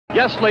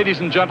Yes, ladies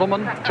and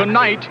gentlemen,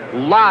 tonight,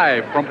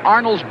 live from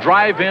Arnold's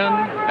Drive-In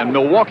and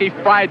Milwaukee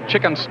Fried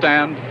Chicken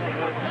Stand,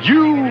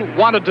 You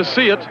Wanted to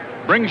See It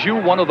brings you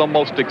one of the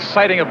most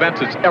exciting events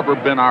it's ever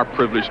been our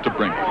privilege to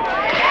bring.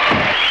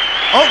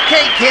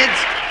 Okay,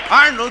 kids,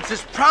 Arnold's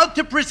is proud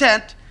to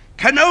present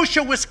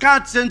Kenosha,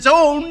 Wisconsin's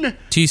own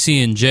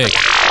TC and Jake.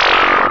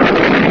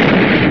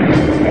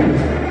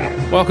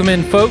 Welcome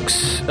in,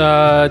 folks.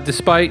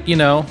 Despite,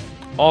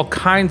 all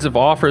kinds of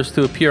offers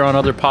to appear on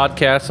other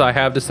podcasts, I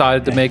have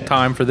decided to make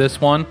time for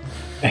this one.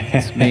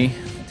 It's me,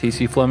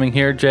 TC Fleming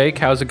here. Jake,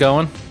 how's it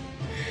going?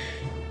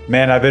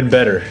 Man, I've been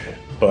better,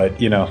 but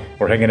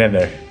we're hanging in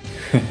there.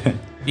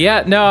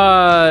 Yeah,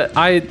 no,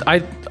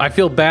 I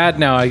feel bad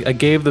now. I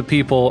gave the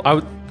people.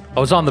 I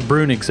was on the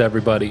Brunigs,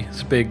 everybody.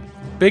 It's a big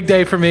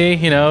day for me.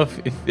 If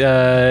you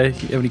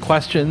have any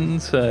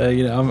questions,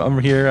 I'm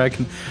here.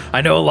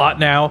 I know a lot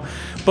now,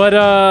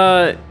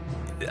 but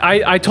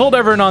I told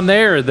everyone on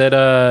there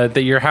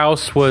that your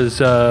house was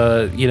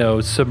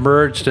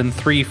submerged in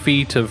 3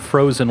 feet of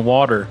frozen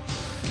water,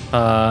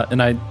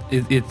 and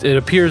it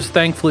appears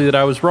thankfully that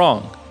I was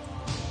wrong.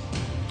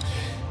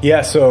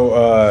 Yeah, so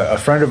a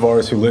friend of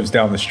ours who lives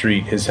down the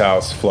street, his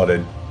house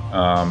flooded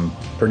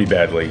pretty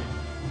badly.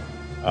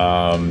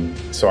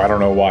 So I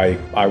don't know why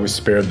I was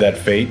spared that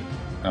fate,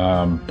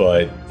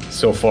 but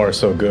so far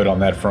so good on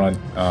that front.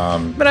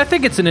 But I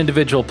think it's an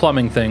individual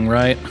plumbing thing,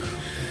 right?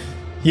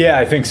 Yeah,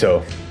 I think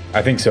so.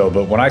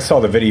 But when I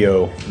saw the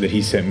video that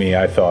he sent me,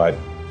 I thought,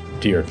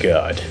 dear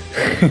God.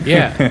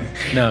 Yeah.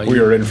 No, we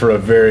were in for a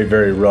very,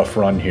 very rough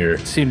run here.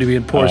 Seemed to be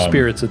in poor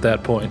spirits at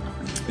that point.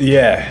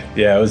 Yeah.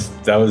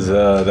 That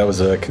was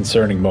a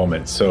concerning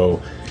moment.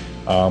 So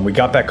we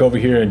got back over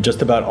here, and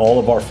just about all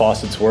of our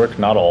faucets work.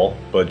 Not all,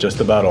 but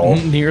just about all.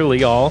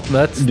 Nearly all.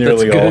 That's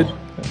nearly good. all.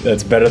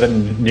 That's better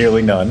than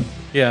nearly none.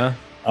 Yeah.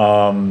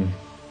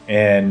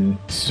 And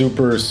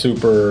super,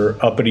 super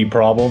uppity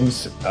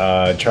problems.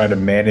 Trying to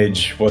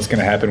manage what's going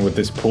to happen with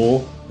this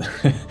pool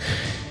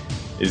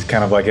is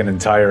kind of like an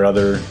entire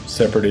other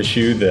separate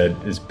issue that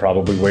is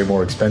probably way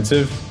more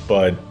expensive.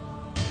 But,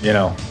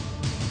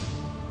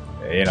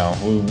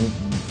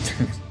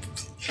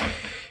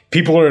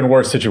 people are in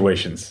worse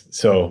situations.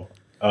 So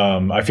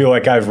I feel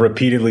like I've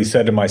repeatedly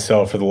said to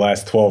myself for the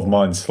last 12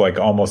 months, like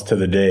almost to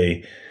the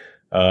day,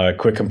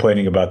 quit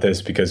complaining about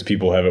this because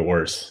people have it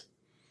worse.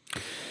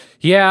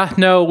 Yeah,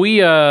 no,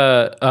 we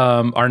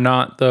are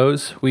not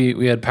those.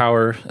 We had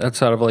power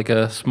outside of like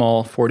a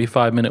small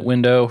 45-minute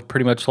window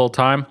pretty much the whole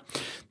time.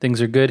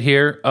 Things are good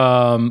here.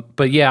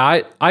 But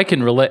yeah, I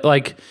can relate.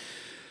 Like,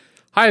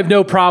 I have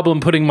no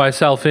problem putting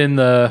myself in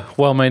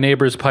my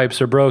neighbor's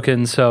pipes are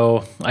broken,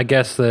 so I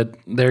guess that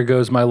there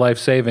goes my life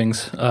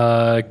savings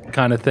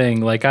kind of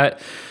thing. Like, I've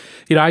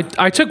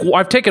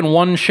taken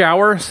one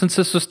shower since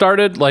this was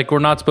started. Like, we're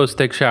not supposed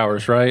to take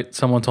showers, right?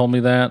 Someone told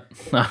me that.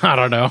 I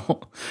don't know.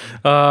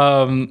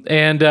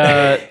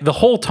 The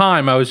whole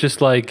time I was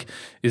just like,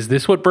 is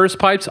this what burst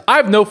pipes? I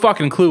have no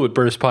fucking clue what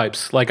burst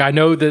pipes. Like, I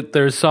know that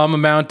there's some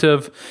amount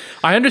of,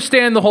 I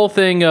understand the whole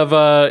thing of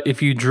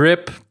if you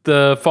drip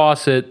the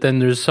faucet, then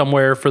there's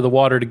somewhere for the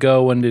water to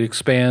go when it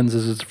expands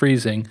as it's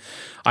freezing.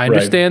 I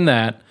understand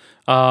that.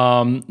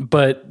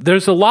 But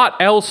there's a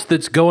lot else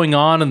that's going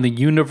on in the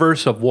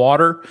universe of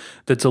water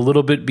that's a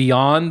little bit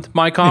beyond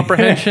my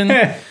comprehension.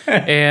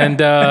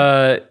 And,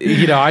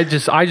 I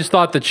just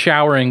thought that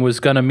showering was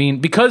going to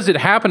mean, because it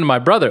happened to my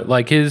brother,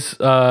 like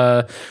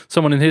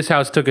someone in his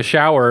house took a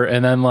shower,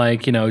 and then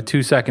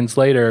 2 seconds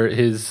later,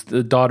 his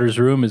daughter's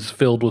room is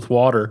filled with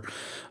water.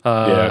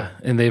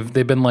 And they've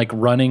been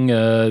running,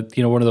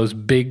 one of those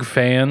big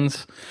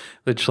fans,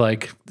 which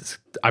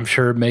I'm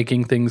sure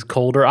making things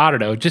colder. I don't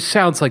know. It just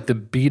sounds like the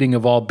beating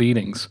of all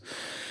beatings.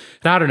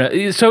 And I don't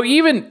know. So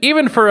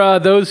even for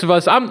those of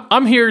us,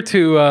 I'm here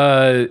to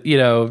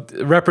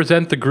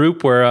represent the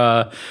group where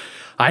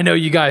I know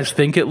you guys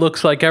think it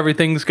looks like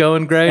everything's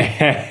going great,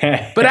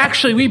 but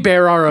actually we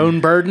bear our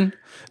own burden.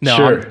 No,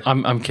 sure.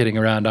 I'm kidding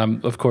around. I'm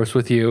of course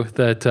with you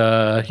that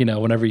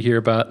whenever you hear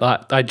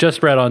about, I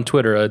just read on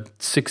Twitter a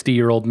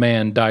 60-year-old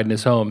man died in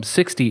his home.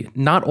 60,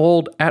 not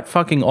old at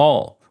fucking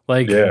all.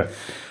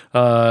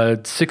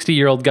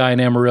 60-year-old guy in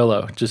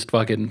Amarillo just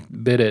fucking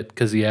bit it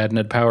because he hadn't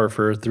had power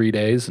for 3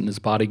 days and his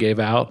body gave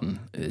out, and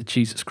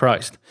Jesus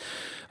Christ.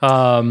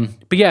 But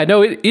yeah,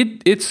 no,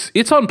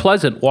 it's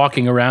unpleasant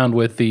walking around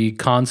with the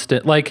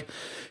constant,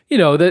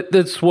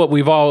 that's what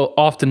we've all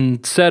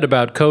often said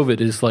about COVID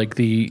is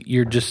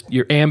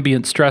your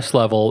ambient stress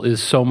level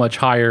is so much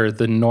higher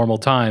than normal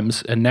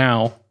times. And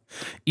now,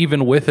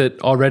 even with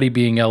it already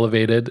being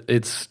elevated,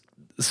 it's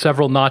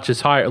several notches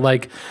higher.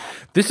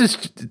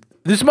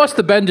 This must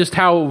have been just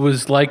how it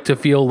was like to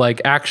feel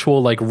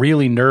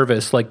really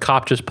nervous, like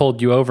cop just pulled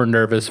you over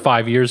nervous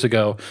 5 years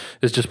ago,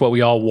 is just what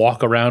we all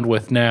walk around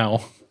with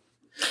now.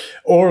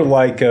 Or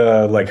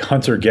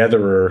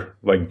hunter-gatherer,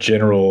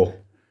 general,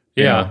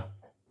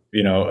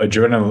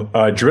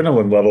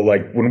 adrenaline level.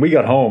 Like when we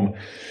got home.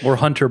 Or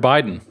Hunter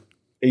Biden.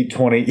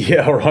 8:20,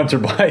 yeah, or Hunter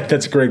Biden.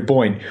 That's a great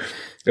point.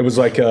 It was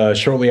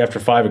shortly after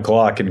 5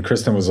 o'clock, and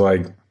Kristen was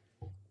like,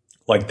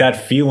 like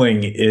that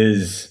feeling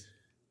is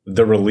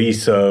the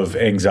release of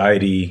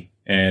anxiety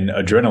and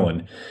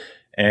adrenaline.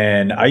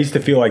 And I used to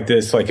feel like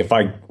this, like if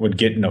I would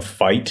get in a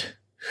fight,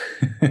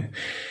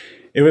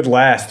 it would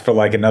last for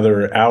like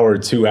another hour or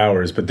 2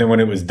 hours. But then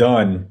when it was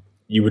done,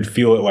 you would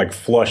feel it like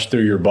flush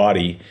through your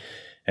body.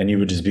 And you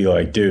would just be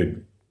like,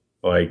 dude,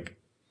 like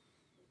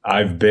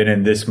I've been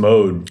in this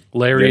mode.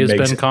 Larry has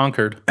been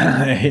conquered.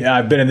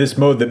 I've been in this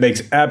mode that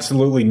makes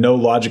absolutely no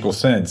logical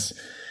sense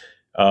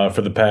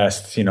for the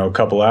past,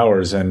 couple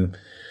hours. And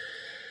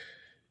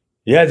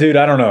yeah, dude,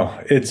 I don't know.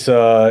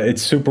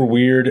 It's super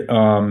weird.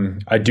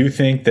 I do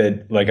think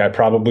that like I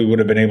probably would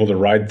have been able to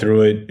ride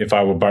through it if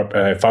I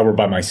were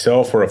by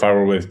myself or if I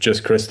were with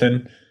just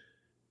Kristen.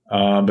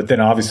 But then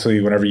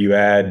obviously whenever you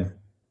add,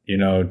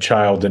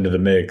 child into the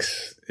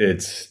mix,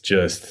 it's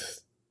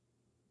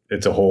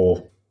a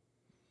whole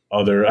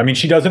other. I mean,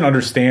 she doesn't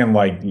understand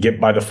like get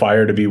by the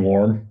fire to be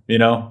warm,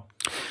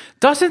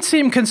 Doesn't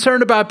seem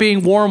concerned about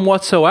being warm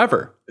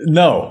whatsoever.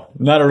 No,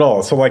 not at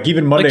all. So like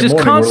even Monday just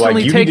morning, we're like,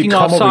 constantly you need to taking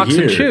come off over socks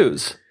here. and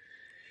shoes.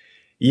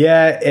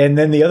 Yeah, and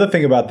then the other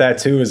thing about that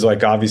too is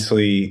like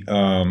obviously,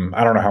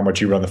 I don't know how much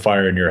you run the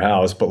fire in your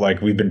house, but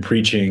like we've been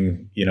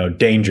preaching,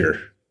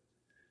 danger.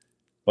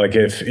 Like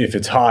if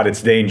it's hot,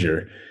 it's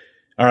danger.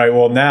 All right,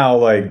 well now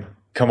like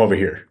come over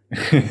here.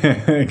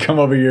 Come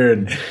over here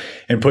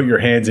and put your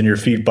hands and your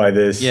feet by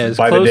this. Yeah, as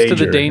by close the danger.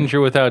 to the danger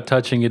without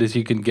touching it as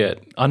you can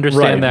get.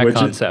 Understand that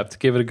concept.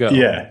 Give it a go.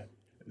 Yeah.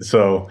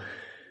 So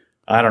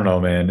I don't know,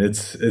 man. It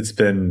sucks.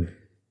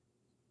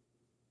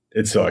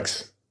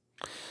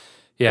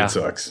 Yeah. It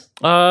sucks.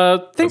 I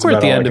think we're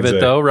at the end of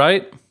it though,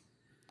 right?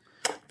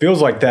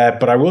 Feels like that,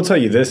 but I will tell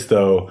you this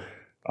though,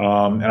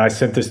 and I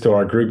sent this to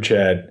our group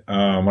chat.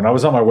 When I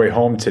was on my way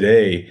home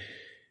today,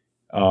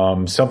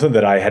 something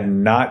that I had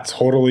not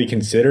totally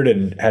considered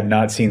and had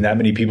not seen that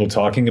many people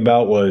talking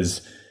about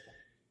was,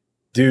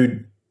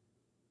 dude,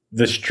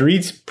 the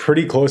streets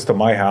pretty close to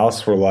my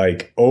house were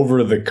like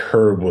over the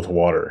curb with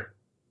water.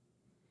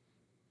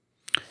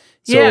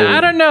 So, yeah, I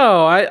don't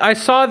know. I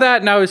saw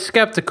that and I was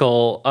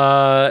skeptical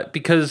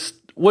because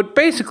what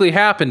basically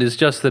happened is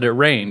just that it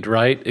rained,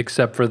 right?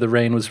 Except for the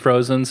rain was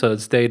frozen, so it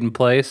stayed in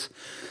place.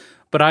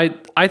 But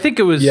I think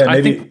it was. Yeah,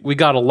 I think we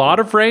got a lot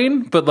of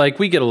rain, but like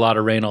we get a lot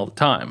of rain all the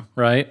time,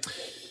 right?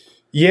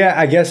 Yeah,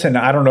 I guess, and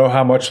I don't know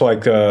how much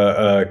like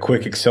a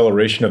quick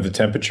acceleration of the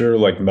temperature,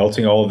 like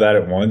melting all of that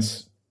at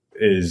once,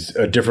 is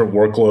a different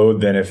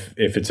workload than if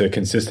it's a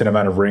consistent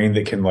amount of rain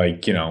that can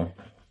like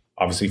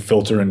obviously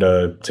filter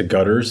into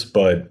gutters.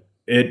 But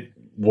it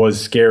was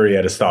scary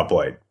at a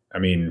stoplight. I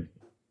mean,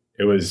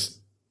 it was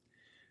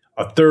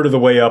a third of the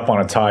way up on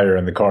a tire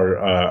in the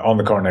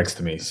car next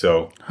to me.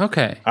 So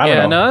okay, I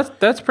don't know. No,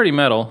 that's pretty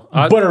metal.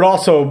 But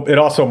it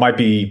also might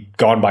be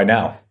gone by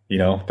now.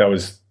 That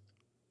was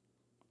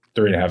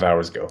 3.5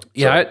 hours ago. So.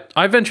 Yeah,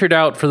 I ventured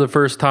out for the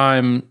first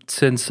time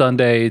since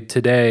Sunday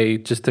today,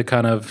 just to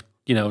kind of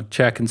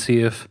check and see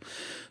if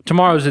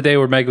tomorrow's the day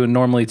where Megan would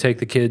normally take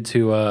the kid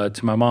to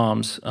my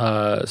mom's.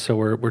 So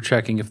we're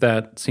checking if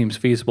that seems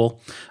feasible.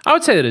 I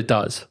would say that it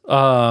does.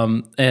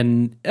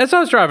 And as I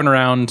was driving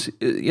around,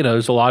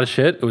 there's a lot of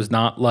shit. It was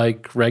not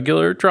like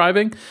regular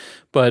driving,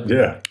 but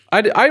yeah,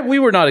 we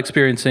were not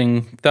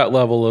experiencing that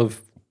level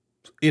of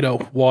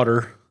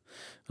water.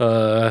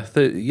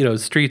 The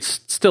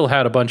streets still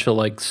had a bunch of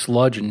like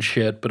sludge and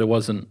shit, but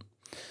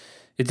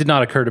it did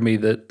not occur to me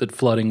that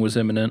flooding was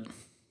imminent.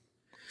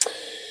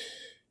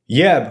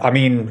 Yeah, I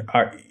mean,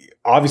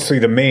 obviously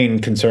the main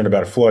concern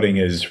about flooding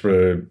is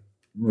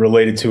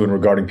related to and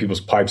regarding people's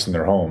pipes in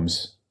their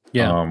homes,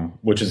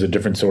 which is a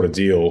different sort of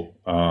deal.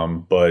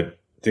 But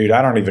dude,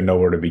 I don't even know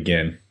where to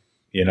begin,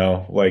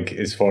 like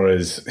as far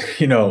as,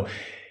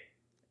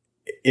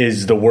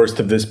 is the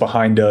worst of this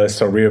behind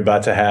us? Are we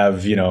about to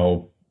have,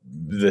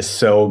 the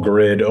cell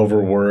grid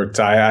overworked?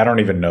 I don't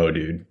even know,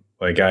 dude.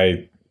 Like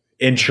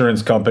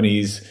insurance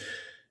companies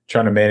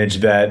trying to manage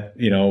that,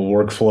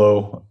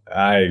 workflow.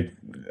 I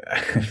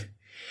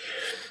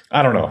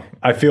don't know.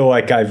 I feel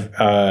like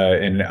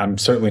and I'm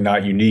certainly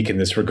not unique in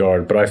this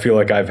regard, but I feel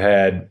like I've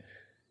had,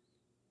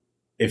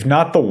 if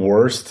not the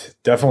worst,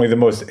 definitely the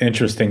most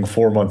interesting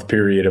 4-month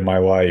period in my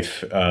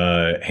life,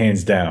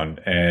 hands down.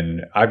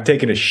 And I've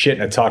taken a shit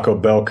in a Taco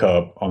Bell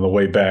cup on the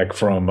way back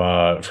from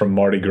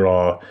Mardi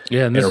Gras.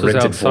 Yeah, and this in a was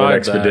rented outside Ford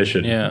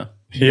Expedition.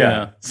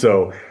 Yeah.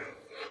 So,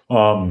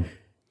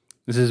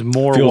 this is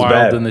more wild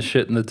bad. than the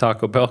shit in the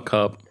Taco Bell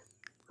cup.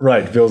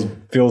 Right, feels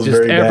just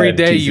very bad. Every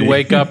day TC. you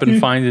wake up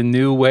and find a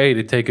new way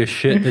to take a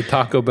shit in the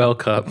Taco Bell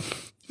cup.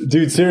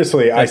 Dude,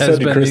 seriously, I said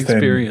to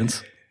Kristen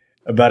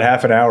about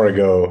half an hour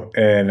ago,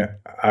 and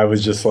I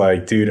was just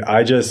like, dude,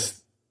 I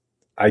just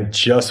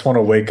want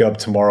to wake up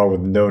tomorrow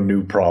with no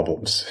new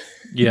problems.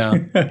 Yeah.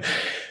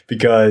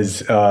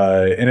 Because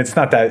and it's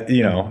not that,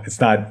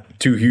 it's not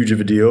too huge of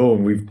a deal,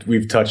 and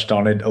we've touched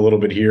on it a little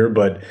bit here,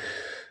 but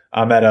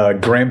I'm at a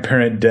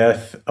grandparent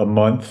death a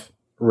month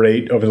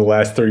rate over the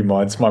last 3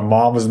 months. My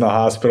mom was in the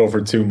hospital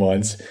for 2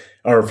 months,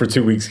 or for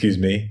 2 weeks,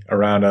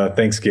 around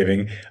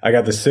Thanksgiving. I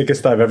got the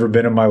sickest I've ever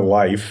been in my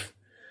life.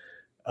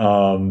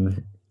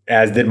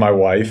 as did my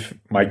wife.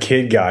 My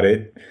kid got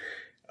it.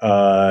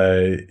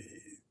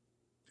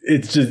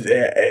 It's just,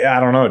 I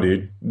don't know,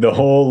 dude. The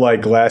whole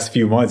like last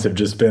few months have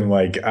just been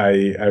like,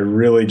 I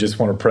really just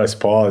want to press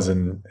pause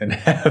and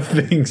have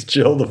things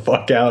chill the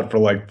fuck out for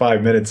like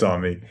 5 minutes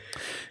on me.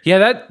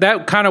 Yeah,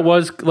 that kind of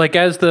was like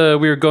as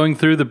we were going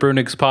through the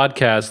Brunix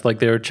podcast, like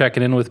they were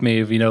checking in with me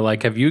of,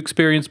 like, have you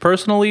experienced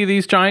personally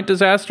these giant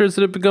disasters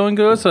that have been going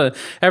to us?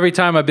 Every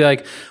time I'd be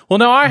like, well,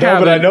 no, I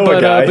haven't. But I know a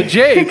guy. But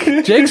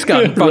Jake's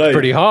gotten fucked Right.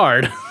 pretty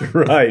hard.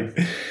 Right.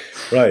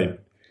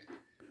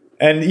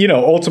 And,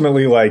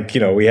 ultimately, like,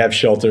 we have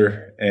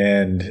shelter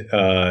and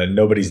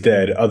nobody's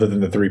dead other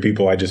than the 3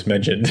 people I just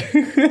mentioned.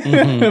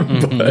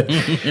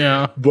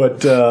 Yeah.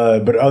 But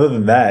other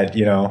than that,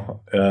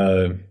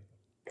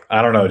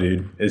 I don't know,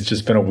 dude. It's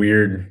just been a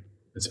weird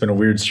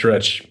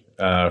stretch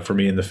for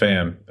me and the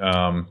fam.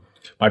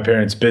 My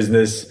parents'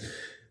 business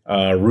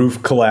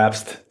roof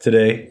collapsed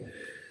today.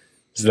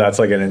 So that's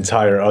like an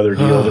entire other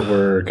deal that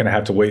we're going to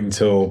have to wait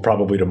until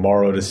probably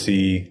tomorrow to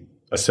see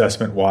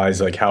assessment wise,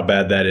 like how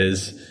bad that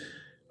is.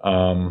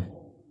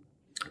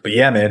 But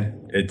yeah,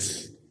 man,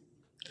 it's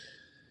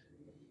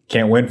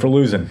can't win for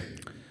losing.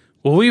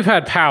 Well, we've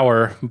had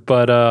power,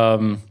 but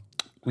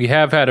we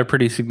have had a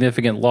pretty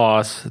significant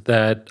loss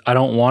that I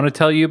don't want to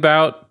tell you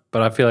about,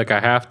 but I feel like I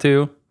have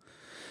to.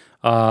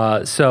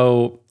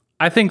 So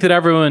I think that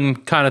everyone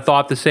kind of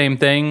thought the same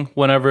thing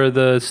whenever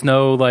the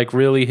snow like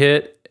really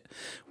hit,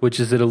 which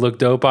is that it looked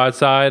dope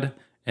outside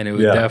and it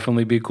would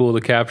definitely be cool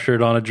to capture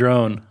it on a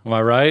drone. Am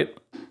I right?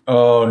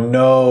 Oh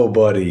no,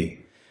 buddy.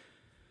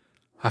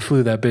 I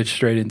flew that bitch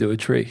straight into a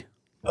tree.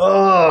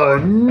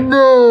 Oh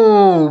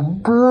no,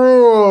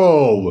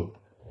 bro.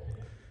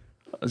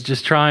 I was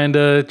just trying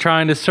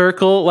to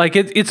circle, like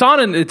it's on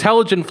an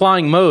intelligent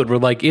flying mode where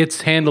like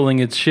it's handling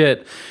its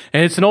shit,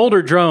 and it's an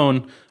older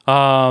drone.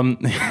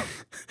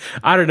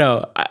 I don't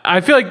know. I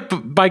feel like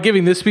by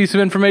giving this piece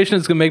of information,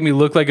 it's gonna make me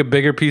look like a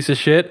bigger piece of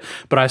shit.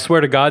 But I swear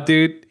to God,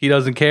 dude, he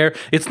doesn't care.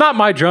 It's not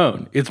my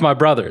drone. It's my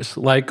brother's.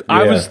 Like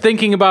I was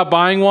thinking about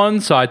buying one,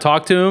 so I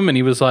talked to him, and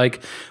he was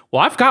like,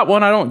 well, I've got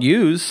one I don't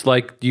use.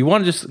 Like, do you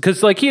want to just...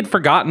 Because, like, he had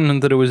forgotten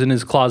that it was in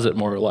his closet,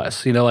 more or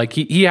less. Like,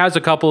 he has a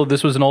couple.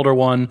 This was an older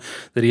one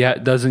that he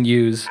doesn't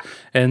use.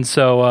 And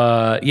so,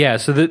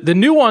 so the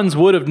new ones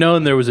would have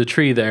known there was a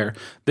tree there.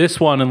 This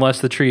one, unless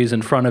the tree is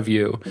in front of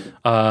you,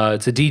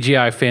 it's a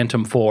DJI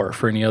Phantom 4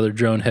 for any other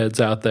drone heads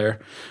out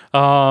there.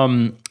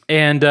 It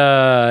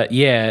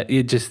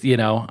just,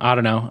 I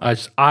don't know.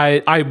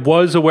 I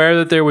was aware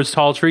that there was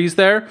tall trees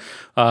there.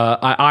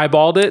 I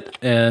eyeballed it,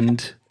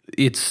 and...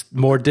 it's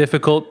more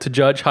difficult to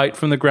judge height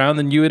from the ground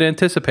than you would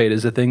anticipate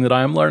is a thing that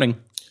I am learning.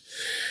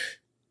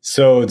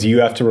 So do you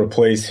have to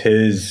replace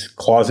his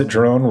closet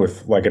drone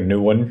with like a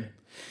new one?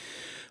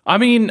 I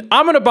mean,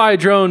 I'm going to buy a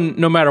drone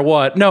no matter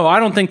what. No, I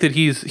don't think that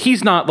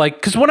he's not like,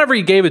 because whenever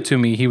he gave it to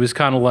me, he was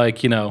kind of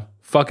like,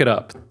 fuck it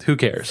up. Who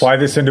cares? Fly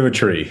this into a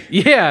tree.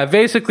 Yeah,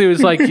 basically it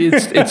was like,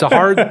 it's a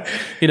hard,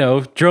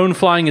 drone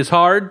flying is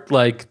hard.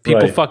 Like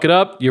people fuck it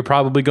up. You're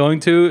probably going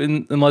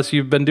to, unless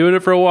you've been doing it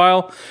for a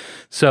while.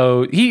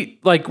 So he,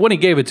 like, when he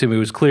gave it to me, it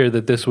was clear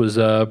that this was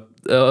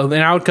an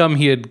outcome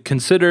he had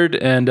considered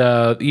and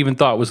even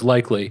thought was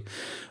likely.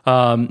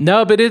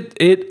 No, but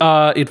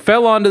it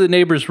fell onto the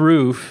neighbor's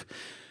roof.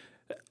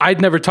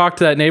 I'd never talked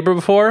to that neighbor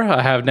before.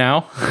 I have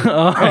now.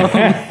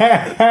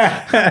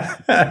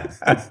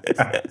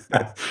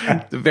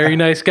 Very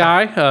nice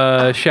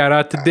guy. Shout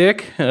out to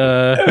Dick.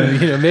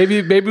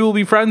 Maybe we'll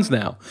be friends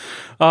now.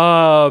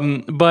 No,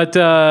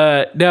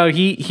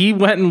 he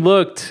went and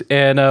looked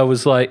and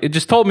was like, it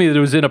just told me that it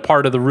was in a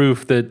part of the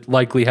roof that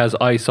likely has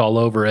ice all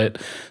over it.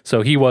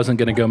 So he wasn't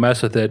going to go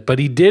mess with it, but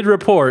he did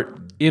report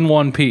in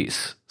one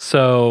piece.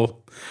 So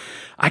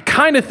I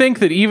kind of think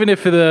that even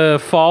if the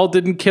fall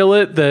didn't kill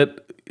it, that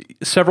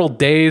several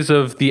days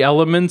of the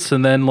elements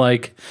and then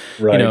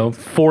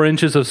 4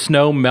 inches of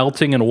snow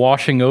melting and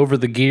washing over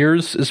the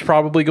gears is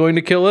probably going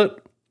to kill it.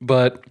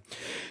 But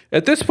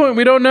at this point,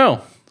 we don't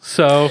know.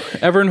 So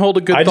everyone hold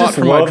a good thought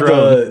for my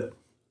drone.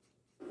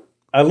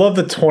 I love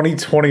the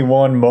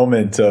 2021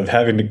 moment of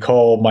having to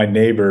call my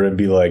neighbor and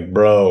be like,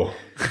 bro,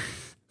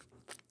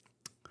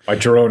 my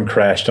drone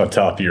crashed on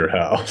top of your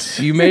house.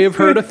 You may have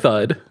heard a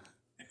thud.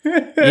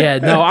 Yeah,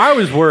 no, I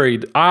was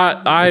worried. It's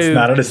not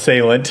an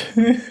assailant.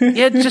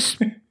 Yeah,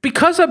 just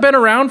because I've been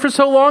around for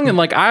so long and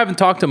I haven't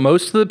talked to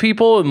most of the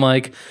people and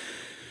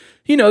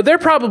they're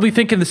probably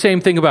thinking the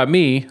same thing about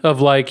me of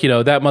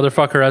that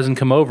motherfucker hasn't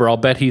come over. I'll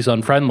bet he's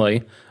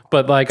unfriendly.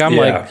 But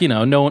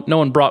no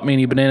one brought me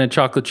any banana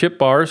chocolate chip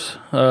bars.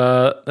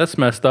 That's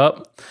messed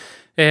up.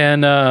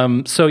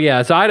 And so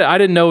I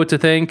didn't know what to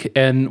think.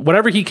 And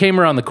whenever he came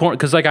around the corner,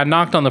 because I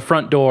knocked on the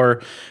front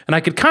door and I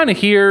could kind of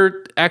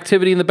hear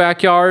activity in the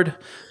backyard,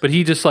 but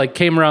he just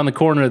came around the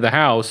corner of the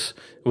house.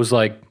 It was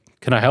like,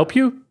 can I help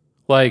you?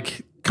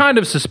 Kind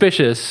of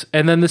suspicious.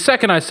 And then the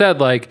second I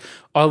said I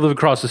live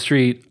across the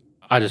street,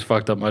 I just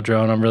fucked up my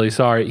drone. I'm really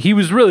sorry. He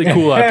was really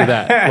cool after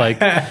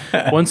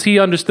that. Once he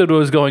understood what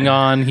was going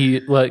on,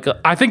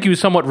 I think he was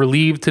somewhat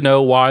relieved to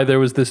know why there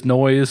was this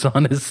noise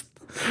on his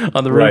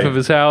on the roof Right. of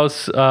his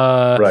house.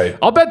 Right.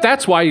 I'll bet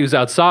that's why he was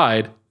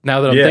outside.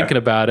 Now that I'm Yeah. thinking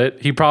about it,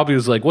 he probably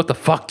was like, "What the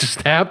fuck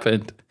just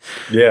happened?"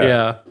 Yeah.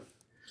 Yeah.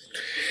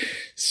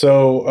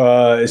 So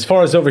as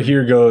far as over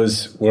here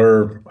goes,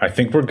 I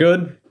think we're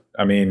good.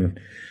 I mean,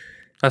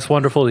 That's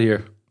wonderful to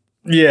hear.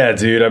 yeah,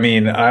 dude. I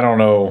mean, I don't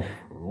know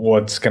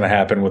what's going to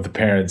happen with the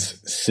parents'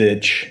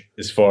 sitch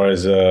as far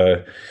as,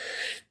 I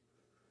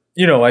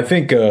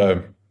think,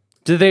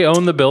 Do they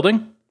own the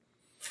building?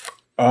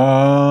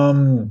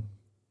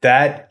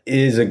 that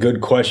is a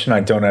good question. I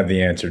don't have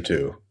the answer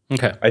to.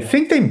 Okay. I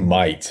think they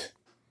might,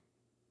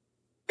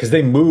 because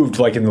they moved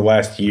like in the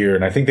last year,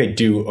 and I think they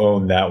do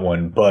own that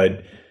one.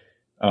 But,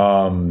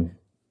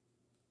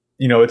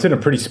 it's in a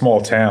pretty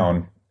small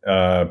town,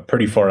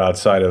 pretty far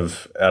outside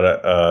of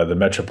the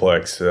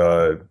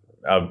Metroplex,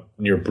 out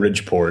near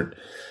Bridgeport.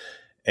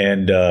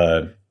 And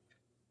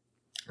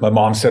my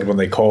mom said when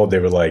they called, they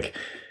were like,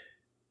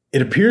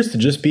 it appears to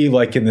just be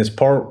like in this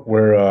part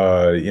where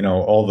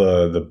all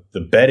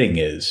the bedding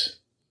is,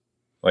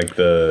 like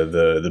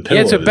the pillows.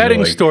 Yeah, it's a and bedding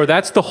like, store.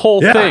 That's the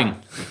whole yeah, thing.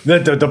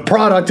 the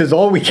product is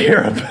all we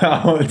care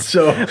about.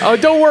 So Oh,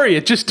 don't worry.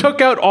 It just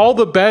took out all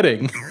the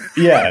bedding.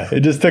 yeah,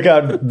 it just took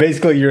out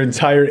basically your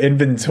entire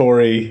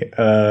inventory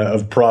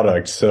of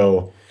products.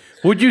 So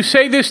Would you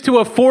say this to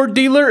a Ford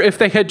dealer if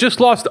they had just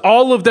lost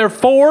all of their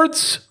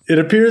Fords? it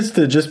appears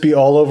to just be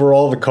all over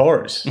all the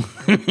cars.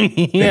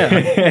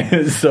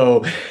 Yeah.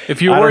 So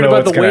If you're I don't worried know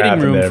about what's the gonna waiting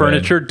happen room there, man.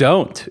 furniture,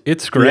 don't.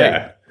 It's great.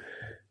 Yeah.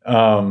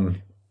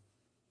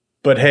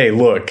 But hey,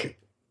 look,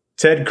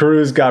 Ted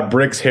Cruz got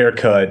Brick's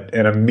haircut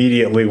and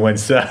immediately went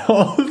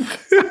south.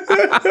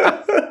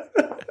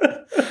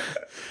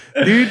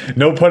 Dude,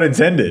 No pun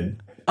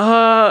intended.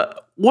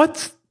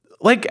 what's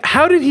like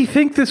how did he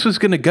think this was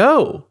going to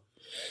go?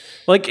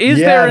 Like is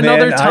Yeah, there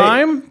another man,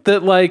 time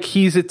that like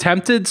he's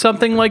attempted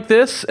something like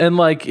this and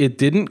like it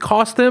didn't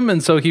cost him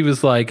and so he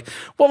was like,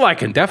 "Well, I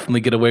can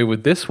definitely get away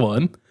with this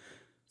one."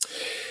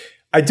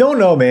 I don't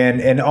know, man.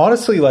 And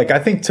honestly, like I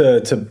think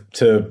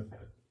to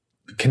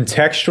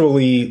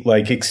contextually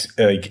like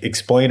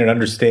explain and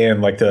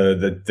understand like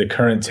the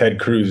current Ted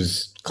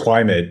Cruz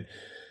climate,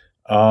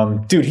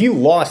 dude, he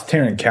lost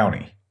Tarrant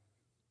County.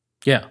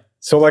 Yeah.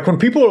 So like when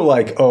people are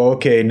like, "Oh,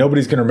 okay,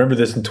 nobody's going to remember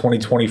this in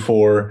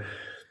 2024."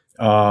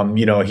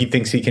 He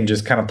thinks he can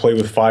just kind of play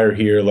with fire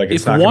here. Like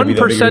it's If not going to be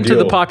that big of a 1% of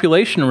the deal.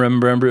 population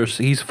remembers,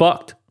 he's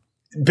fucked.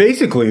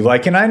 Basically,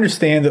 like, and I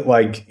understand that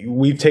like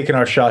we've taken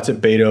our shots at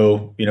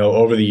Beto,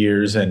 over the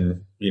years,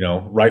 and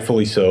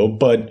rightfully so.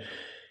 But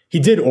he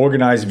did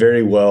organize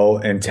very well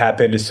and tap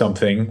into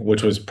something,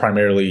 which was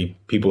primarily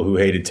people who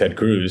hated Ted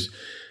Cruz.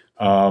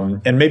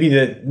 And maybe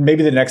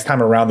the next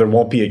time around there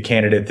won't be a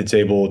candidate that's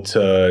able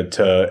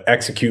to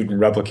execute and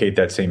replicate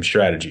that same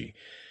strategy.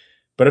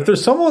 But if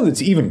there's someone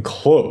that's even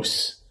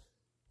close,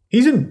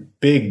 he's in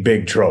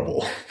big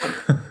trouble.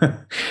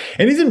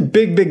 And he's in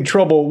big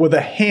trouble with a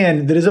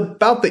hand that is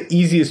about the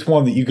easiest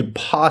one that you could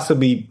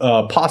possibly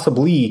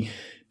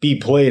be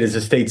played as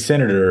a state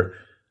senator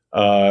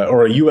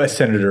or a U.S.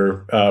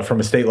 senator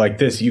from a state like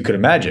this you could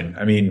imagine.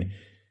 I mean,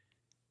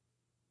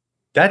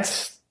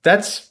 that's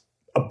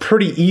a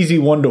pretty easy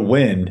one to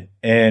win,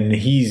 and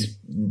he's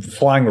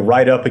flying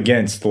right up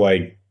against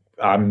like,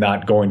 I'm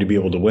not going to be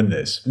able to win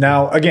this.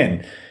 Now,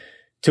 again,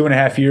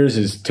 2.5 years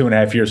is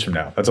 2.5 years from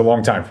now. That's a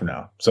long time from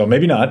now. So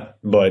maybe not,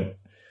 but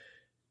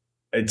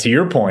to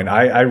your point,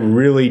 I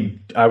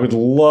would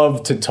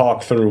love to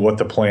talk through what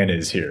the plan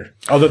is here,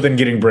 other than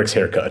getting Brick's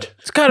haircut.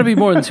 It's got to be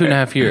more than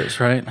 2.5 years,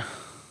 right?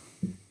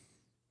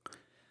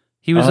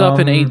 He was up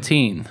in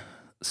 18,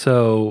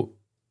 so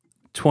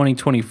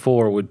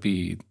 2024 would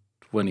be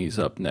when he's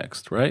up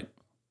next, right?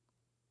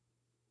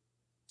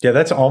 Yeah,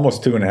 that's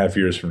almost 2.5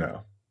 years from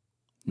now.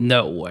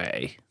 No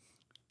way.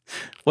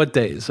 What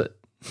day is it?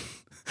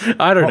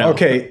 I don't know.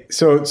 Okay,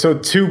 so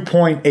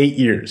 2.8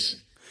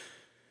 years.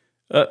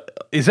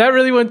 Is that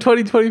really when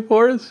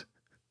 2024 is?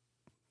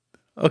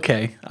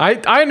 Okay.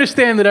 I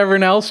understand that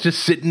everyone else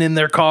just sitting in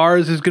their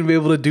cars is going to be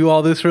able to do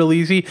all this real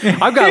easy.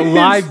 I've got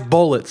live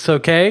bullets,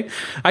 okay?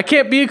 I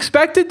can't be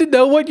expected to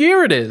know what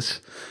year it is.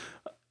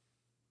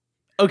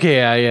 Okay,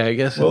 yeah, I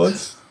guess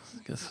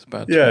it's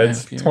about 2.5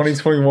 it's years.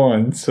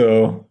 2021,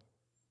 so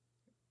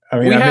I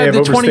mean, We I may had have the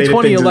overstated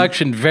 2020 things.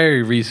 election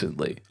very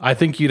recently. I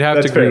think you'd have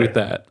to That's agree fair. with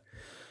that.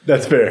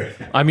 That's fair.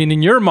 I mean,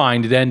 in your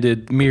mind, it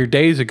ended mere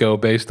days ago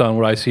based on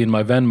what I see in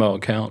my Venmo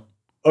account.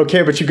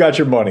 Okay, but you got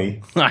your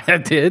money. I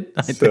did.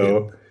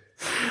 So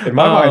in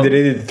my mind, it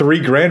ended 3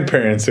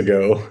 grandparents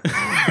ago.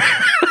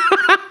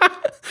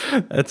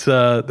 That's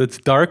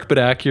dark but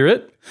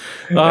accurate.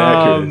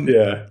 Accurate,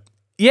 yeah.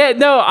 Yeah,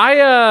 no,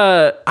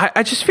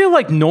 I just feel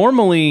like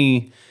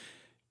normally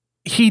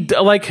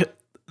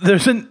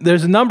there's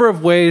a number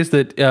of ways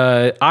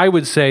that I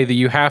would say that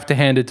you have to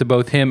hand it to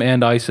both him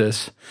and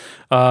ISIS.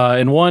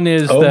 And one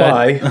is Oh that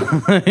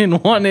my.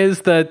 and one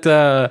is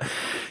that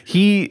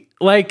he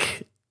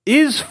like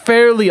is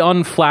fairly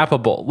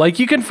unflappable. Like,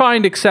 you can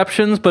find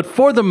exceptions, but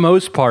for the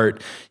most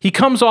part, he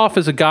comes off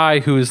as a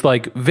guy who is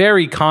like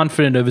very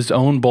confident of his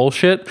own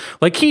bullshit.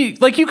 Like you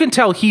can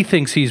tell he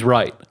thinks he's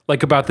right,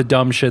 like about the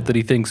dumb shit that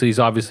he thinks he's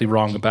obviously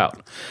wrong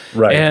about.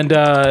 Right. And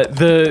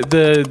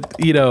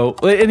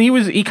and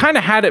he kind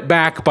of had it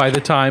back by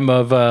the time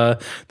of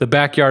the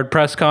backyard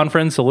press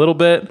conference a little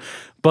bit,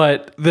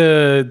 but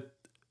the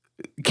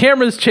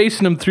cameras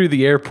chasing him through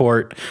the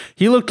airport,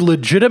 he looked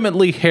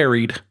legitimately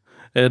harried.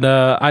 And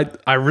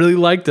I really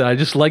liked it. I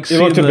just like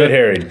seeing He looked a bit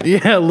harried.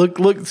 Yeah,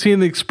 seeing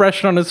the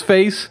expression on his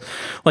face,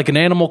 like an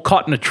animal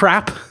caught in a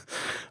trap.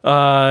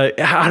 I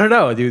don't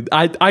know, dude.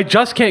 I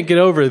just can't get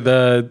over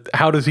the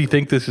how does he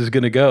think this is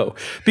going to go?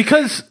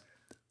 Because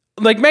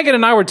like Megan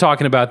and I were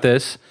talking about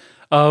this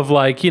of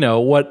like,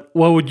 what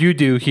would you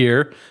do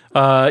here?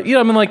 I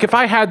mean, like if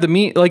I had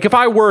if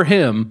I were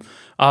him,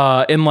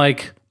 and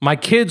like my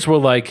kids were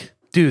like,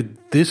 dude,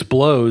 this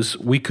blows,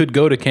 we could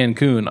go to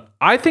Cancun.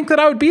 I think that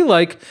I would be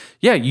like,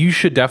 yeah, you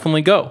should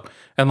definitely go.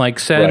 And like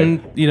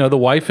send, the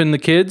wife and the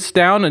kids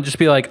down and just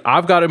be like,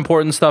 I've got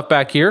important stuff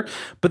back here.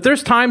 But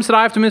there's times that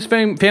I have to miss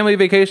family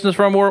vacations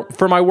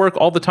for my work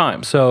all the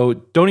time. So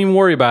don't even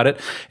worry about it.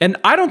 And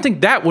I don't think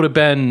that would have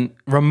been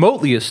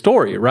remotely a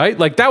story, right?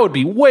 Like that would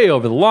be way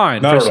over the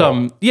line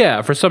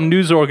for some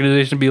news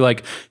organization to be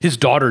like, his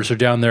daughters are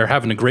down there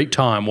having a great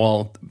time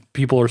while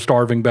people are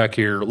starving back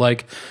here.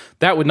 Like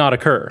that would not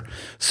occur.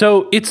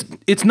 So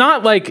it's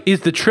not like,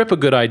 is the trip a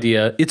good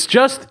idea? It's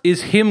just,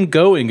 is him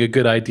going a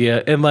good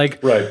idea? And like,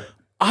 right.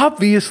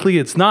 Obviously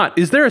it's not.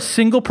 Is there a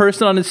single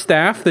person on his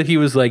staff that he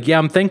was like, yeah,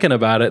 I'm thinking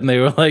about it? And they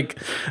were like,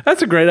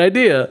 that's a great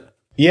idea.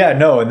 Yeah,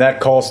 no. And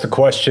that calls to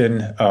question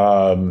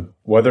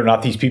whether or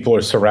not these people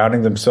are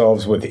surrounding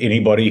themselves with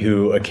anybody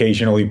who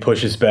occasionally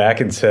pushes back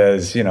and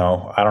says,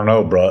 I don't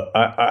know, bro.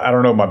 I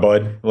don't know, my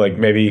bud. Like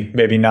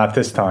maybe not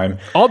this time.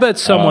 I'll bet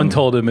someone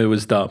told him it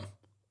was dumb.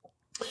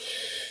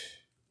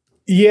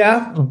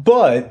 Yeah,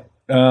 but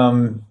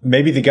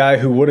maybe the guy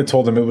who would have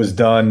told him it was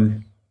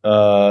done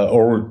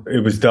or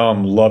it was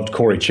dumb loved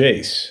Corey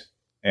Chase,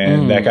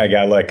 and that guy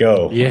got let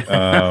go.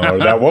 Yeah, or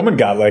that woman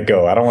got let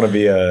go. I don't want to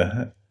be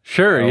a want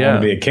to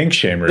be a kink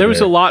shamer. There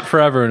was a lot for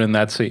everyone in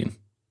that scene.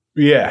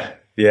 Yeah,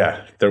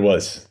 there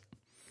was.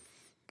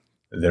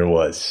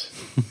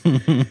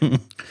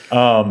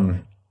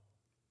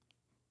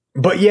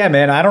 But yeah,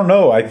 man, I don't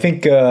know. I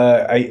think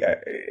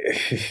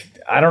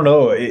I don't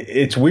know.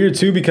 It's weird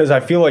too because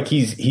I feel like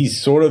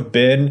he's sort of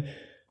been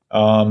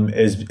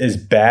as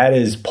bad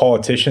as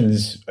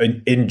politicians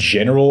in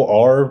general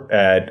are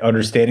at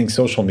understanding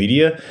social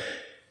media.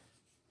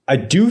 I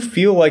do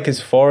feel like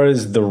as far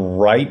as the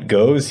right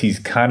goes, he's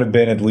kind of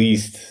been at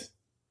least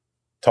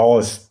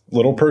tallest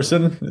little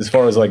person as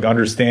far as like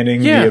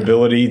understanding the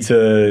ability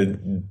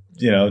to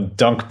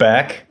dunk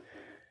back.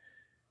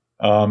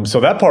 So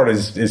that part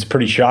is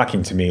pretty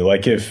shocking to me.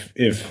 Like if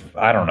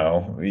I don't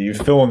know,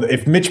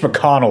 if Mitch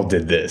McConnell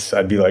did this,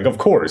 I'd be like, of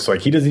course.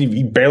 Like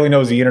he barely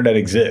knows the internet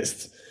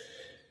exists.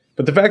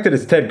 But the fact that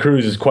it's Ted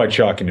Cruz is quite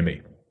shocking to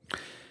me.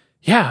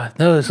 Yeah,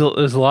 no,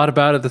 there's a lot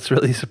about it that's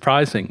really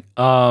surprising.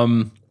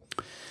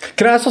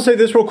 Can I also say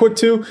this real quick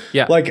too?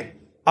 Yeah. Like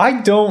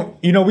I don't,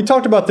 we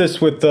talked about this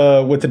with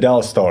the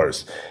Dallas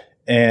Stars,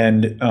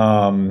 and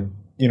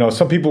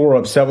some people were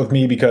upset with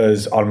me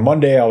because on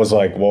Monday I was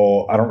like,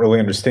 well, I don't really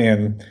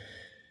understand,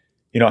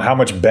 how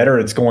much better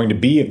it's going to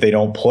be if they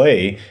don't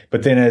play.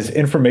 But then as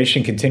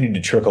information continued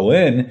to trickle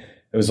in,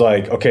 it was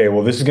like, okay,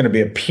 well, this is going to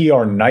be a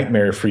PR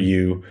nightmare for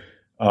you,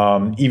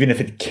 even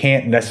if it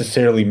can't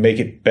necessarily make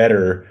it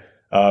better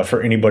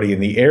for anybody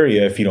in the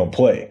area if you don't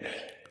play.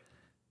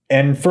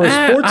 And for a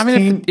sports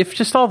team, if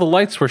just all the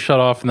lights were shut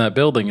off in that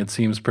building, it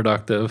seems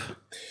productive.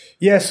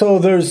 Yeah, so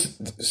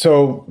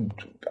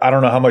I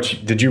don't know how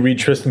much did you read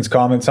Tristan's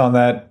comments on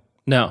that?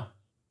 No.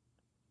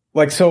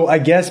 Like, so I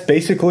guess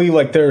basically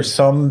like there are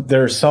some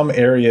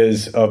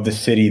areas of the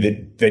city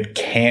that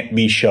can't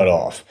be shut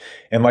off.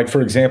 And like,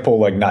 for example,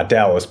 like not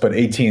Dallas, but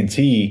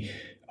AT&T,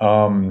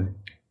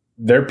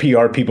 their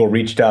PR people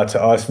reached out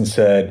to us and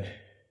said,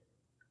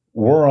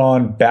 we're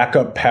on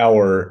backup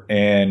power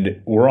and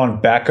we're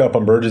on backup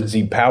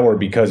emergency power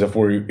because if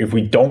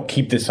we don't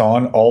keep this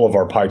on, all of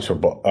our pipes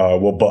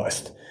will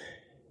bust.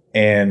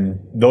 And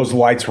those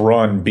lights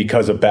run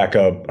because of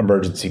backup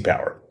emergency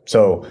power.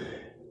 So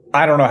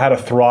I don't know how to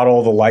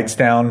throttle the lights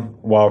down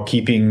while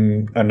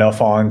keeping enough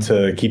on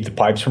to keep the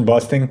pipes from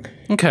busting.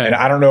 Okay. And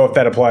I don't know if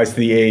that applies to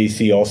the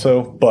AAC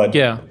also, but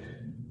yeah,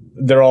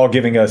 they're all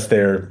giving us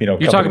their, You're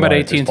talking about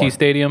AT&T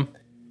Stadium?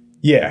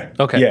 Yeah.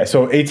 Okay. Yeah.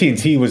 So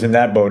AT&T was in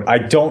that boat. I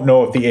don't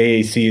know if the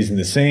AAC is in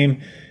the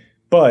same,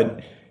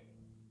 but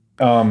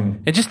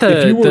and just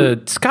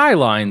the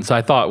skylines,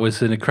 I thought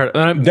was an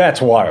incredible.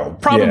 That's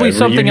wild. Probably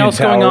something Reunion else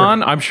Tower going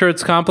on. I'm sure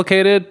it's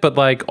complicated, but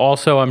like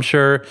also I'm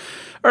sure,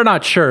 or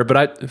not sure, but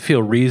I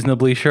feel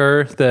reasonably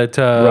sure that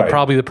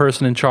probably the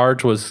person in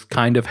charge was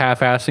kind of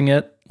half-assing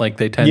it. Like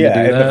they tend to do that.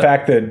 Yeah, and the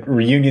fact that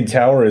Reunion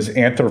Tower is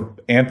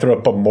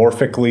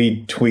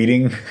anthropomorphically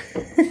tweeting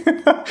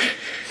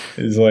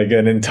is like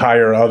an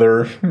entire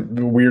other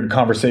weird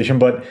conversation.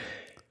 But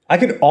I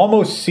could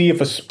almost see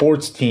if a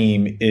sports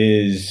team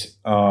is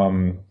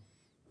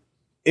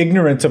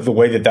ignorant of the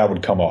way that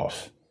would come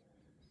off,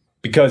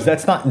 because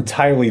that's not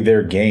entirely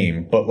their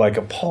game. But like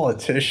a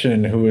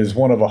politician who is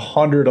one of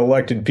 100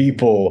 elected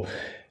people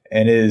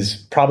and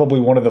is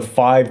probably one of the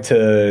 5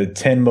 to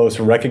 10 most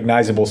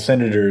recognizable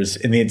senators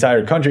in the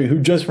entire country, who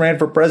just ran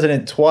for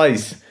president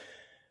twice,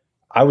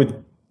 I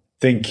would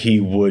think he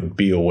would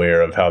be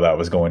aware of how that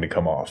was going to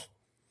come off.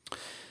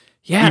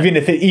 Yeah. Even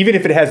if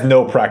it has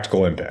no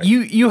practical impact.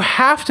 You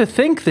have to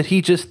think that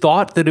he just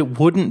thought that it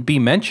wouldn't be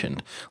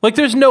mentioned. Like,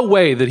 there's no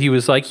way that he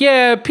was like,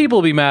 yeah, people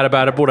will be mad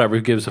about it, but whatever,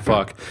 who gives a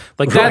fuck?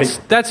 Like, that's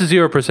a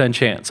 0%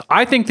 chance.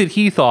 I think that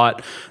he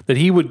thought that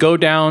he would go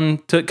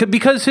down to,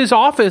 because his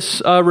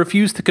office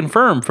refused to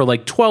confirm for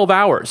like 12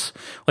 hours.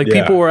 Like,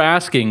 people were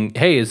asking,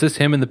 hey, is this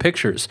him in the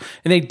pictures?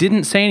 And they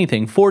didn't say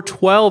anything for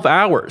 12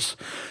 hours.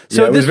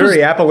 So it was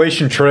very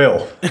Appalachian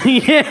Trail.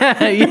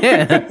 Yeah.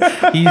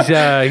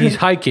 He's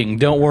hiking.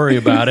 Don't worry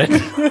about it.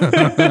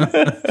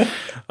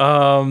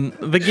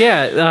 But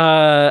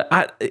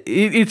yeah,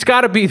 it's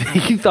got to be that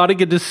he thought he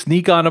could just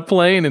sneak on a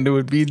plane and it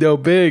would be no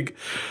big.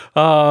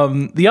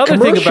 The other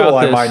thing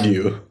about this, I mind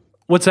you.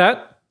 What's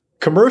that?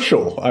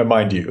 Commercial, I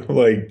mind you.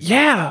 Like,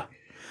 yeah.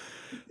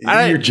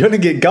 You're gonna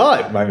get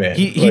got, my man.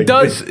 He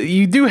does.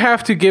 You do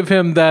have to give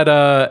him that.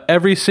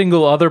 Every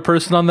single other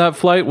person on that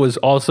flight was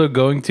also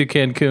going to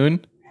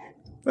Cancun.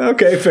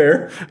 Okay,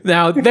 fair.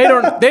 Now they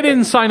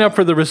didn't sign up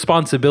for the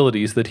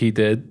responsibilities that he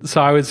did, so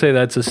I would say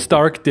that's a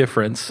stark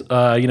difference.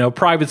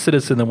 Private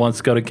citizen that wants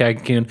to go to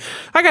Cancun.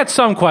 I got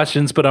some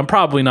questions, but I'm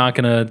probably not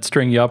going to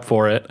string you up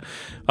for it.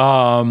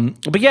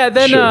 But yeah,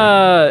 then.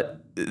 Sure.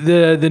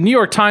 The New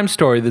York Times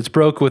story that's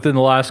broke within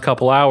the last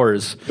couple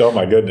hours. Oh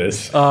my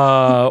goodness.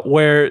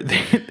 Where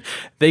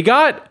they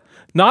got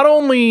not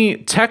only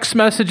text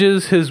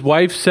messages his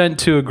wife sent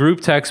to a group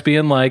text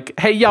being like,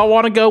 hey, y'all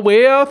want to go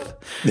with?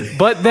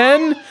 But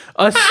then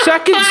a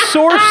second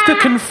source to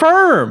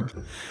confirm.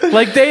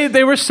 Like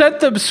they were sent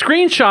the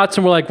screenshots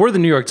and were like, we're the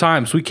New York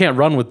Times. We can't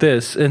run with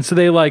this. And so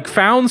they like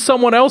found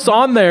someone else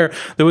on there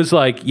that was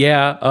like,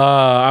 yeah,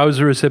 I was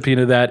a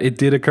recipient of that. It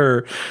did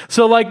occur.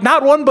 So like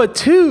not one, but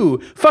two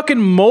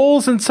fucking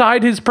moles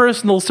inside his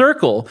personal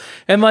circle.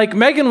 And like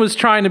Meghan was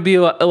trying to be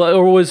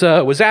or was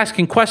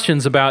asking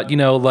questions about,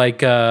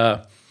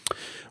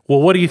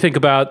 well, what do you think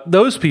about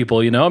those people?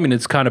 I mean,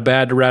 it's kind of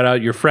bad to rat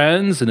out your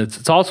friends, and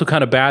it's also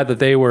kind of bad that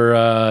they were,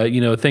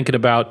 thinking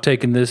about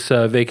taking this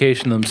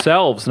vacation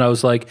themselves. And I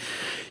was like,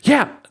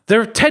 yeah,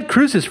 they're Ted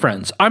Cruz's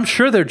friends. I'm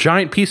sure they're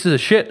giant pieces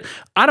of shit.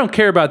 I don't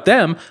care about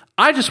them.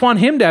 I just want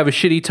him to have a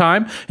shitty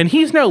time. And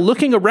he's now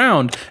looking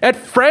around at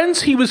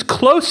friends he was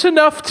close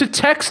enough to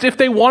text if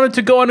they wanted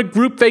to go on a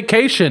group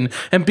vacation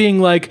and being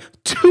like,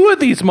 2 of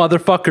these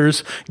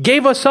motherfuckers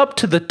gave us up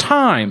to the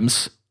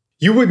Times.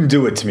 You wouldn't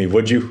do it to me,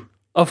 would you?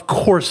 Of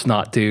course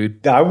not,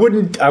 dude. I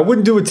wouldn't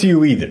do it to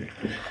you either.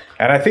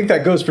 And I think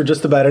that goes for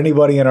just about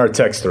anybody in our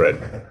text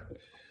thread.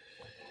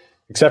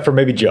 Except for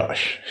maybe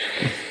Josh.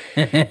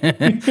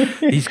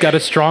 He's got a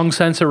strong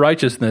sense of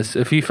righteousness.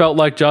 If he felt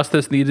like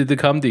justice needed to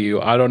come to you,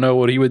 I don't know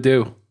what he would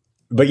do.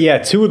 But yeah,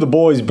 2 of the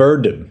boys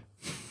burned him.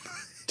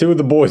 2 of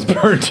the boys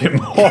burned him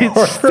hard.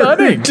 It's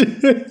stunning.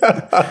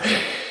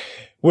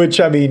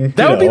 Which, I mean,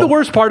 that would be the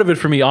worst part of it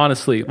for me,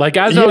 honestly. Like,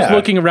 as I was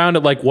looking around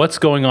at, like, what's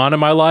going on in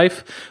my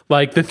life,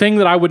 like, the thing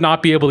that I would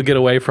not be able to get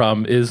away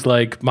from is,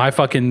 like, my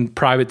fucking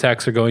private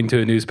texts are going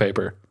to a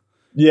newspaper.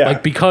 Yeah.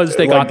 Like, because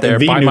they got there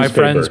by my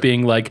friends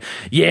being like,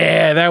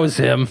 yeah, that was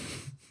him.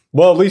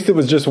 Well, at least it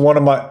was just one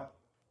of my...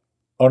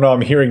 Oh, no,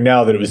 I'm hearing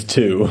now that it was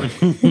 2.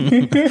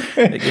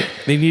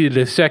 They needed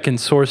a second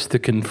source to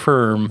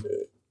confirm.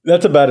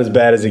 That's about as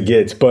bad as it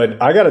gets.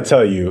 But I got to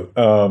tell you,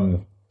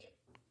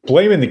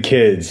 blaming the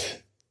kids...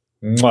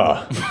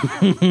 Mwah.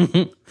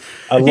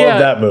 I love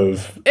that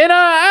move. And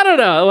I don't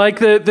know, like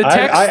the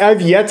text.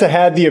 I've yet to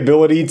have the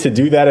ability to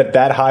do that at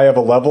that high of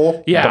a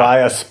level. Yeah. But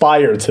I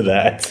aspire to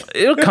that.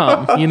 It'll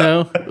come.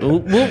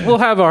 We'll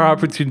have our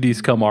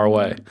opportunities come our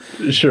way.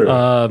 Sure.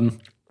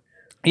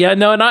 Yeah.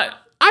 No. And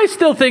I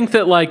still think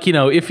that, like,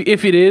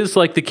 if it is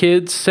like the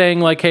kids saying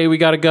like, hey, we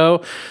got to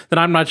go, then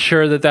I'm not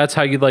sure that that's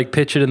how you'd like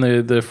pitch it in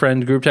the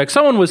friend group text.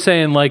 Someone was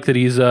saying like that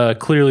he's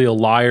clearly a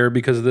liar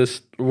because of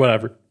this,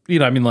 whatever.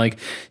 I mean, like,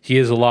 he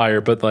is a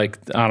liar, but like,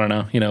 I don't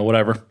know,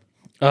 whatever.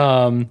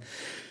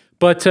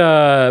 But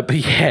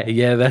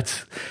yeah,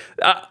 that's,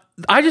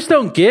 I just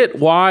don't get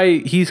why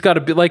he's got to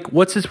be like,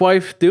 what's his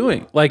wife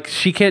doing? Like,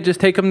 she can't just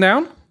take him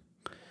down?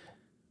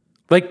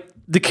 Like,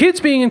 the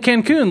kids being in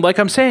Cancun, like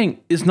I'm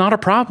saying, is not a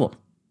problem.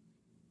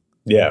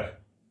 Yeah.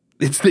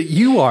 It's that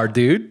you are,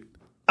 dude.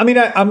 I mean,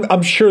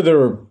 I'm sure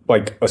there are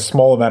like a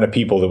small amount of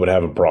people that would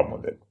have a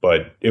problem with it,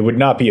 but it would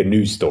not be a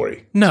news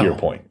story, to your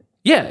point.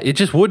 Yeah, it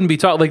just wouldn't be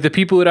talked. Like, the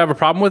people who would have a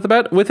problem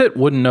with it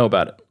wouldn't know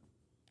about it.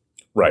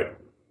 Right.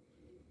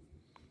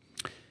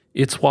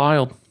 It's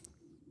wild.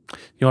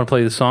 You want to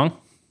play the song?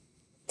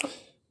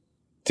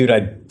 Dude,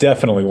 I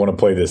definitely want to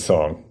play this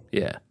song.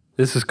 Yeah,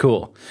 this is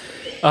cool.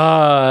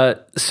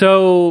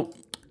 So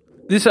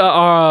this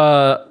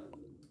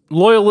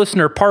loyal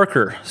listener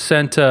Parker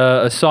sent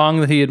a song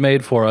that he had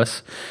made for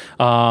us.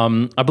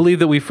 I believe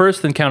that we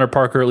first encountered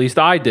Parker, at least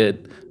I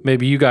did.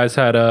 Maybe you guys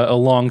had a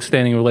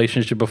long-standing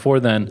relationship before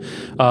then.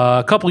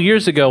 A couple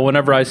years ago,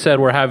 whenever I said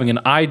we're having an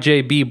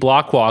IJB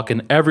block walk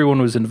and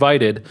everyone was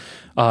invited,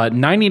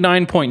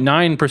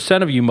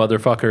 99.9% of you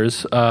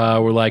motherfuckers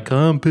were like,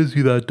 oh, I'm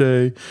busy that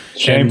day.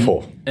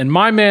 Shameful. And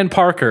my man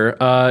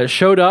Parker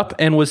showed up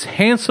and was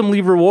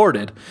handsomely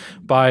rewarded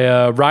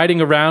by riding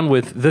around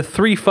with the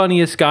three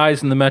funniest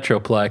guys in the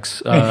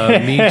Metroplex.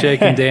 Me,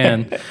 Jake, and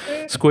Dan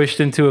squished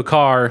into a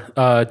car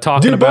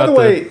talking about by the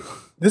way,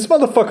 this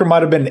motherfucker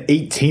might have been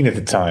 18 at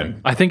the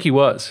time. I think he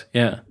was,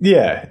 yeah.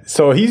 Yeah,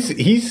 so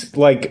he's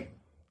like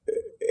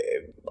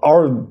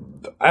our,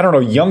 I don't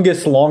know,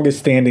 youngest, longest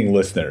standing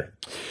listener.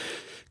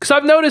 Because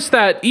I've noticed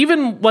that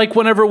even like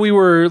whenever we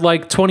were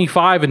like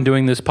 25 and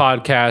doing this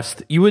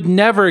podcast, you would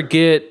never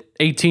get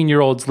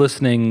 18-year-olds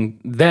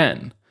listening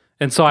then.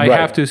 And so I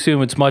have to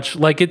assume it's much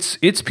like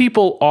it's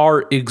people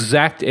our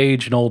exact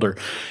age and older.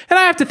 And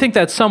I have to think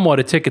that's somewhat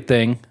a ticket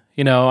thing.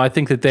 You know, I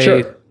think that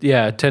they,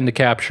 tend to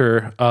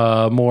capture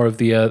more of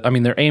the, I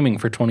mean, they're aiming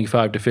for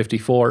 25 to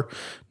 54,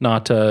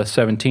 not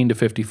 17 to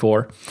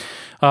 54.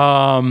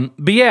 But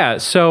yeah,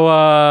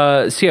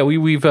 so yeah,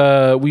 we've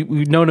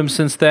known him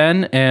since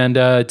then, and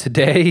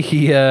today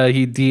he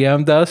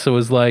DM'd us. It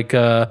was like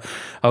I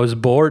was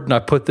bored and I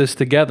put this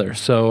together.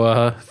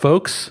 So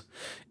folks,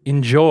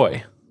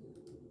 enjoy.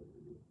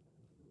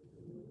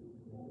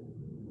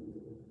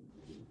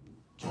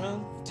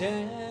 Drunk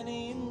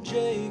Danny and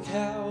Jake,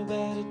 how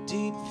about a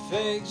deep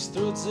fakes?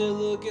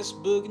 Throatzilla, guess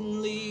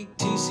booking league,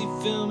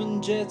 TC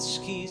filming jet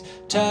skis,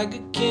 Tiger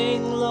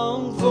King,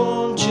 long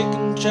form,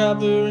 chicken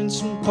chopper, and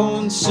some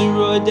porn,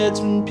 Seroy,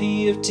 Dedsman,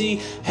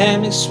 PFT,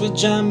 hammocks with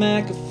John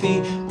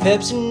McAfee,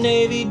 Pepsi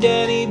Navy,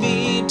 Danny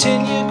B,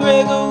 Tanya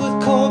Gregor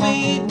with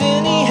Colby,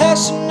 Benny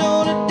Hassan,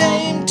 Notre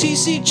Dame,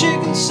 TC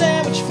chicken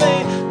sandwich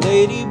fame,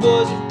 Lady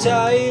Boys of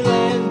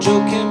Thailand,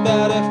 joking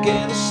about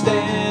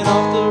Afghanistan,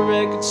 off the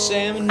record,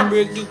 Sam and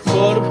Brick do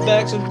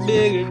quarterbacks with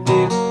bigger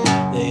dicks.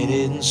 They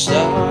didn't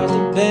start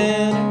the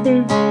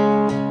banner,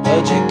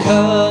 but you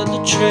cut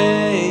the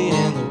trade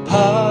and the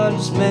pot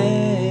was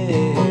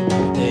made.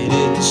 They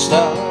didn't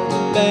start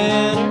the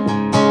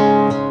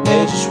banner,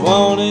 they just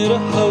wanted a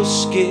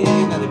host gig.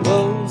 Now they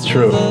both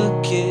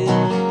look it.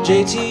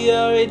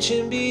 JTR,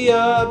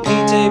 HMBR,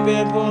 P-tape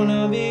and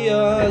porno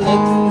VR. Let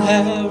them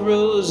have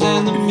Rose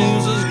and the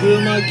muses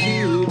grill my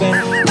cube.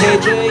 And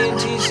KJ and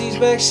TC's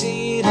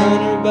backseat,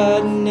 Hunter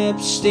Biden,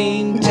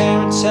 Epstein,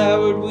 Terrence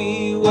Howard,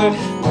 we were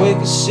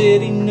Quaker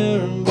City,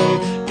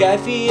 Nuremberg, Guy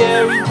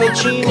Fieri,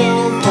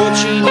 Pacino,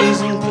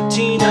 Porcinis and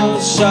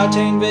Patinos,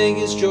 Sartain,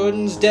 Vegas,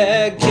 Jordan's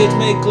dad, kids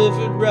make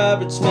Clifford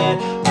Roberts mad,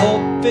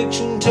 Pulp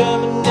Fiction,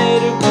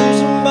 Terminator,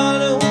 Cruise and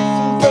Mono,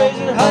 from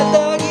Fraser, hot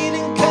dog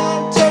eating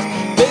contest,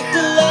 baked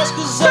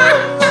Alaska's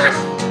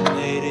always.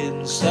 They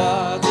didn't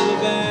start the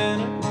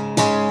banner,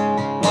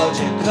 but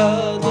you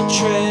cut the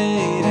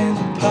trade and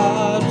the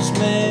pot was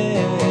made.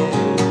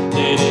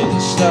 They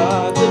didn't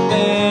start the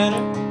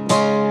banner,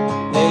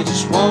 they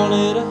just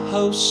wanted a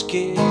host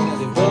gig. Now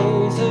they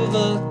both have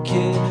a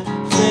kid.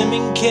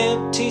 Fleming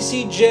Kemp,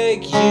 TC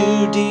Jake,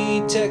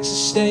 UD,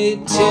 Texas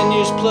State, 10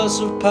 years plus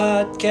of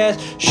podcast,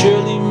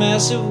 surely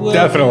massive wealth.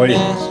 Definitely.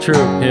 True,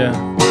 yeah.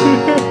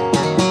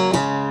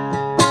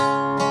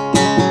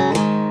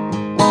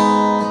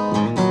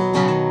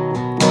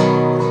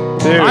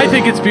 Dude, I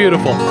think it's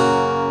beautiful.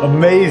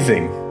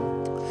 amazing.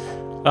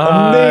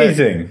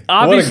 Amazing.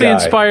 Obviously What a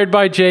guy. inspired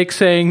by Jake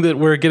saying that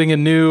we're getting a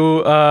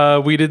new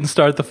We Didn't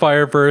Start the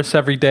Fire verse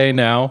every day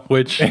now,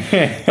 which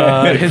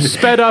has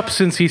sped up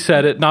since he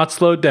said it, not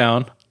slowed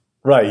down.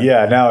 Right,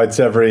 yeah. Now it's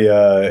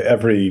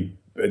every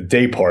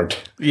day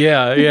part.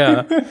 Yeah,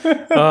 yeah.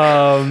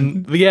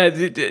 Yeah,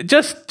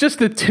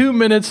 just a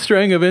 2-minute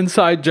string of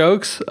inside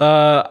jokes.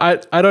 I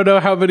don't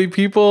know how many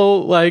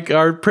people like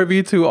are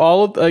privy to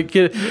all of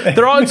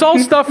it's all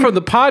stuff from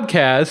the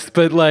podcast,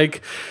 but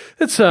like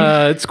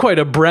it's quite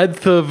a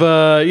breadth of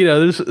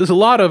there's a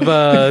lot of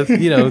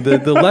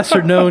the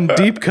lesser known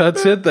deep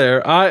cuts in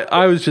there.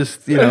 I was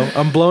just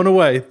I'm blown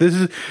away.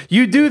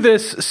 You do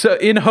this so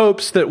in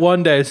hopes that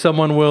one day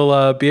someone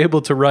will be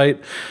able to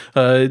write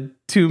a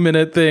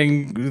 2-minute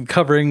thing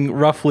covering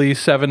roughly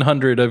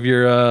 700 of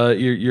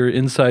your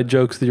inside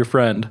jokes with your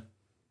friend.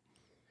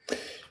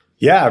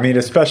 Yeah, I mean,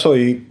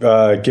 especially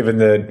given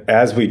that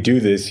as we do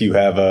this, you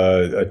have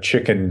a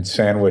chicken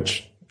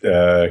sandwich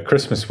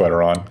Christmas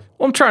sweater on.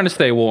 Well, I'm trying to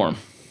stay warm.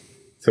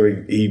 So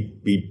he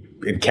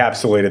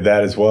encapsulated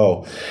that as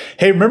well.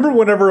 Hey, remember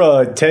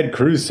whenever Ted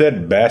Cruz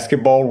said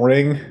basketball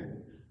ring?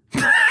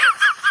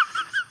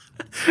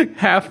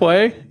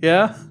 Halfway,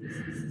 yeah.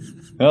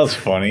 That was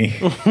funny.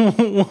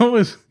 What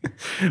was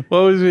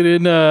it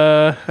in?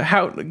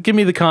 Give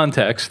me the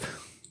context.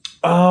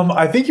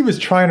 I think he was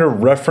trying to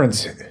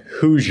reference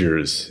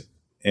Hoosiers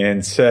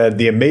and said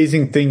the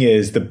amazing thing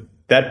is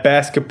that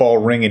basketball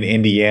ring in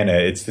Indiana,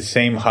 it's the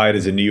same height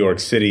as in New York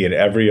City and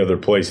every other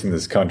place in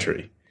this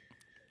country.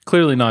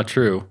 Clearly not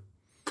true.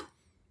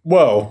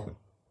 Well,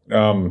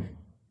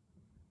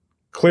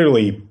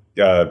 clearly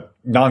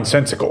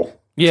nonsensical.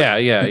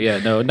 Yeah.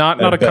 No,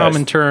 not a best.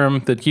 common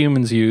term that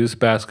humans use,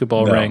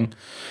 basketball No. ring.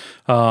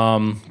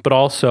 But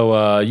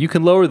also, you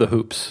can lower the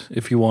hoops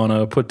if you want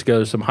to put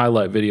together some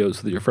highlight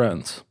videos with your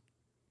friends.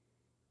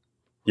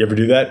 You ever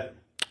do that?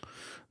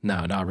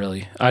 No, not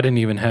really. I didn't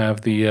even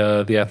have the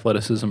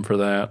athleticism for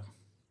that.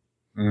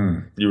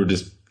 You were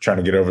just trying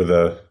to get over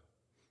the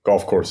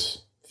golf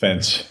course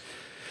fence.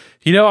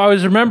 You know, I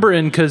was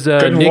remembering because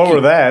Couldn't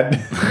lower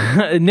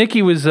that.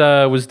 Nikki was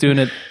doing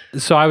it.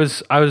 So I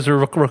was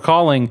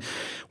recalling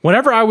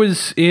whenever I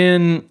was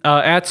in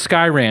at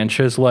Sky Ranch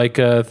as like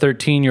a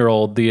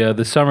 13-year-old,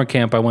 the summer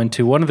camp I went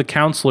to, one of the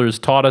counselors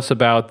taught us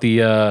about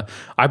the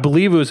I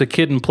believe it was a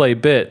kid and play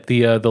bit,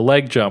 the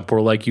leg jump,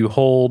 where like you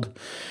hold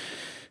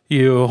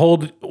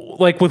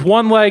like with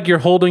one leg you're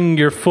holding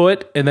your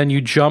foot and then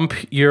you jump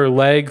your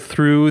leg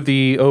through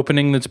the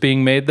opening that's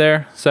being made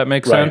there. Does that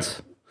make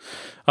sense?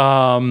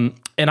 And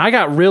I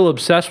got real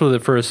obsessed with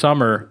it for a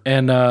summer,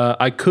 and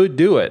I could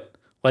do it.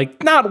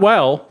 Like, not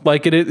well.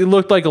 Like, it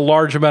looked like a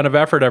large amount of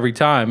effort every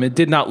time. It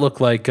did not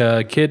look like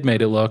a kid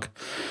made it look.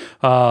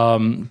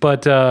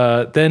 But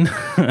then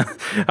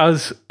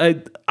I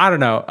don't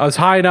know. I was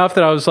high enough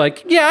that I was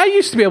like, yeah, I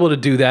used to be able to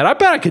do that. I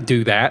bet I could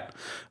do that.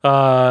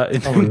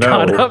 And then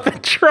got up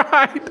and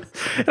tried.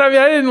 And I mean,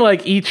 I didn't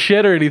like eat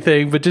shit or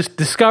anything, but just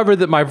discovered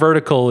that my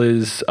vertical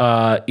is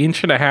 1.5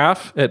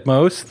 inches at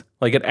most,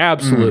 like at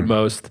absolute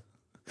most.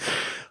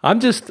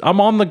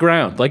 I'm on the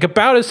ground, like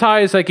about as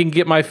high as I can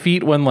get my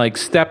feet when like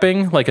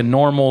stepping, like a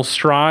normal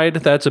stride.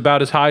 That's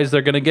about as high as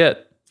they're going to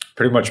get.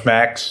 Pretty much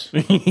max.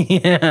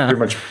 Yeah. Pretty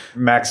much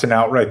maxing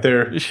out right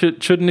there. You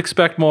shouldn't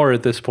expect more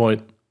at this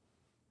point.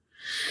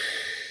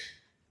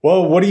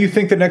 Well, what do you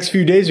think the next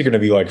few days are going to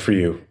be like for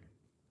you?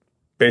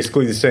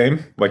 Basically the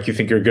same? Like you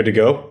think you're good to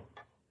go?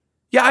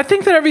 Yeah, I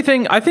think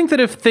that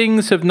if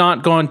things have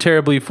not gone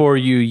terribly for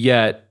you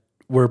yet,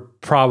 we're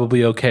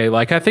probably okay.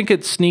 Like, I think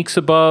it sneaks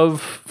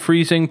above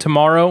freezing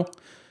tomorrow,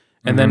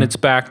 and then it's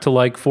back to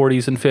like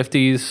 40s and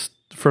 50s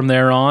from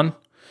there on.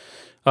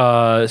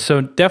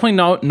 So definitely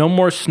no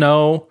more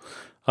snow.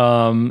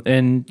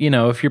 And you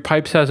know, if your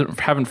pipes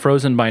haven't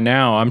frozen by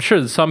now, I'm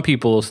sure that some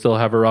people will still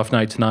have a rough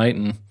night tonight,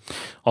 and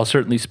I'll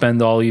certainly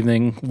spend all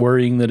evening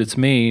worrying that it's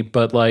me.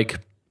 But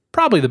like,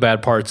 probably the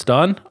bad part's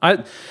done.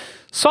 I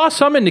saw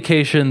some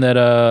indication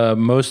that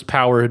most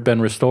power had been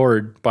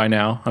restored by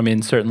now. I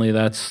mean, certainly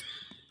that's,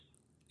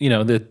 you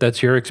know,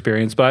 that's your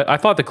experience. But I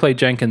thought that Clay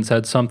Jenkins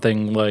had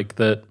something like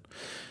that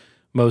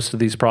most of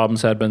these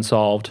problems had been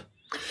solved.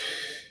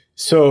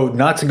 So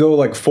not to go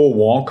like full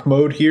wonk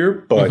mode here,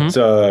 but,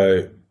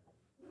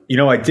 you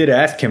know, I did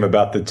ask him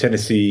about the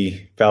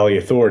Tennessee Valley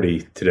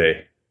Authority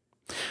today.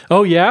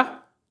 Oh, yeah?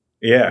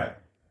 Yeah.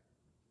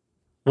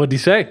 What'd he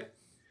say?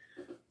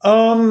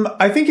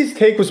 I think his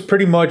take was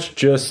pretty much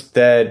just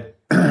that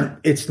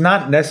it's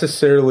not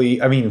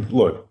necessarily, I mean,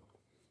 look,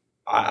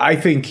 I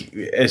think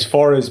as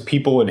far as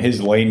people in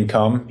his lane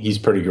come, he's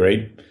pretty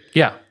great.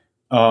 Yeah.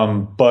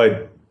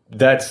 But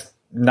that's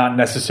not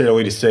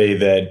necessarily to say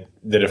that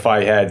if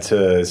I had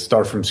to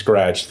start from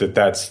scratch,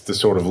 that's the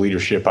sort of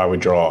leadership I would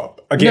draw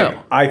up. Again,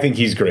 No. I think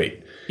he's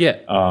great.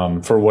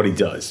 Yeah. For what he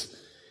does.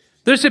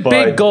 There's a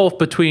big gulf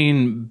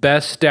between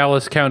best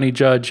Dallas County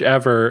judge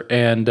ever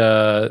and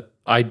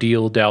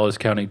ideal Dallas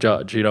County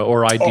judge, you know,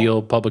 or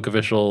ideal public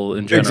official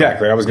in general.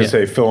 Exactly. I was going to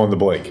say fill in the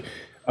blank.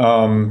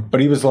 But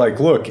he was like,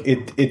 look,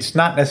 it's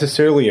not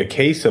necessarily a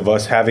case of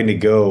us having to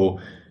go,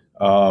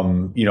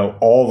 you know,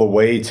 all the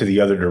way to the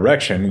other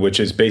direction, which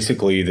is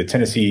basically the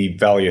Tennessee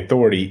Valley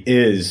Authority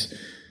is,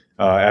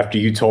 after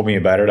you told me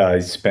about it, I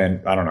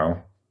spent, I don't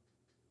know,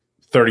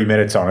 30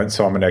 minutes on it.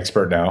 So I'm an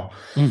expert now.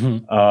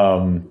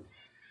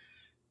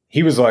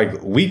 He was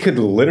like, we could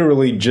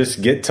literally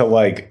just get to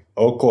like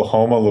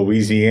Oklahoma,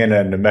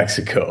 Louisiana, and New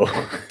Mexico.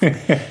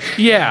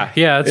 Yeah,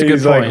 that's a good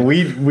He's point. like,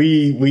 we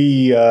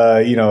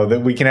you know,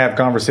 that we can have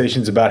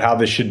conversations about how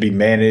this should be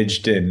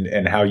managed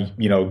and how,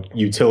 you know,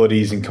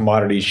 utilities and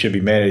commodities should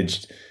be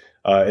managed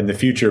in the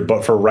future.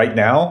 But for right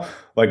now,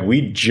 like,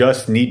 we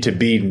just need to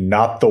be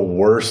not the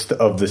worst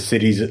of the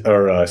cities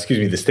or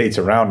the states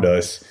around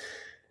us.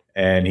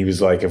 And he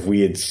was like, if we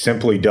had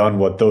simply done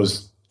what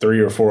those 3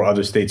 or 4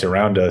 other states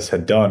around us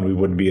had done, we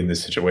wouldn't be in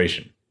this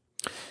situation.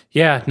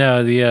 Yeah,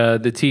 no, the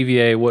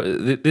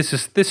TVA. This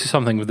is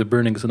something that the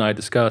Brunings and I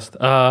discussed.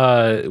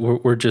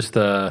 We're just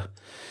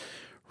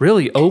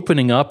really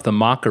opening up the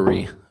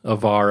mockery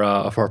of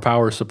our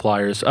power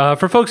suppliers.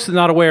 For folks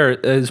not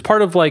aware, as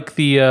part of like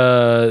the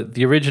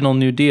original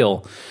New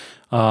Deal,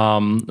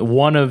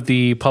 one of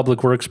the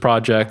public works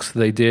projects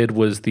they did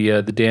was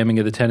the damming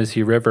of the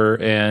Tennessee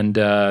River, and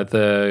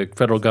the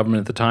federal government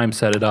at the time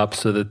set it up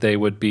so that they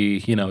would be,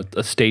 you know,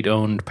 a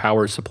state-owned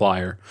power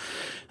supplier.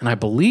 And I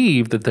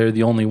believe that they're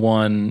the only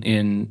one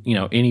in, you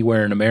know,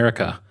 anywhere in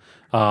America,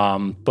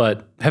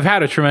 but have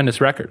had a tremendous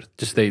record.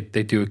 Just they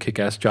do a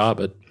kick-ass job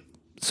at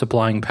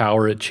supplying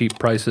power at cheap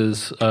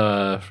prices,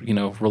 you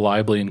know,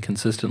 reliably and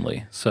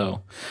consistently.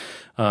 So,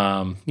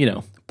 you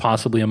know,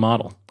 possibly a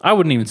model. I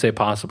wouldn't even say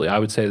possibly. I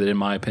would say that, in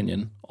my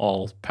opinion,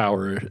 all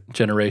power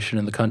generation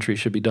in the country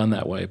should be done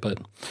that way. But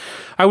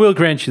I will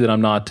grant you that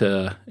I'm not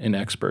an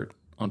expert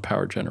on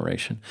power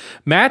generation.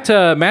 Matt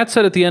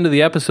said at the end of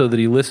the episode that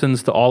he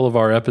listens to all of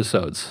our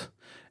episodes,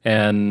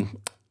 and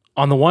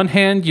on the one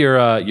hand,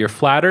 you're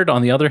flattered.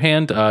 On the other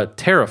hand,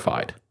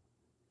 terrified.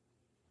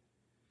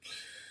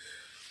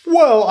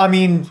 Well, I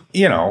mean,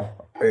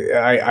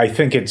 I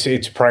think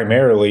it's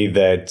primarily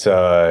that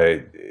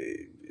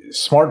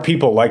smart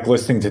people like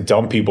listening to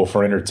dumb people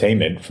for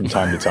entertainment from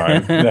time to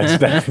time.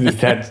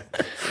 That's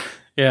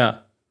yeah.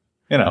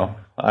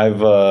 I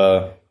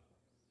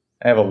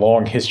have a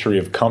long history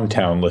of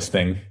Cumtown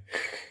listening.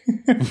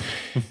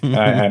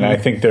 And I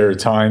think there are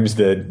times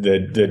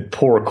that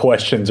poor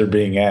questions are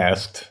being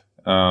asked.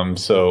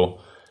 So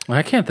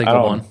I can't think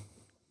of one.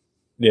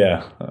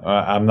 Yeah,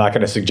 I'm not going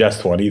to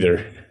suggest one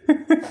either.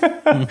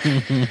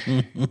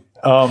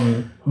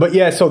 But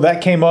yeah, so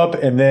that came up,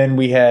 and then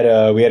we had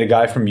a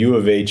guy from U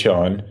of H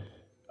on,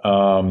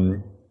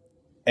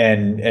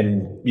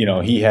 and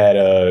he had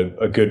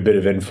a good bit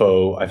of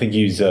info. I think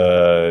he's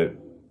a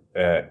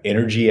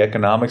energy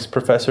economics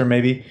professor,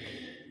 maybe.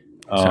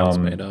 Sounds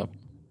made up.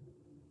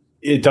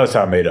 It does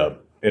sound made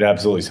up. It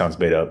absolutely sounds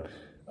made up.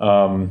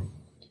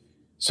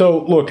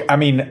 So look, I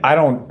mean, I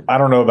don't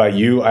know about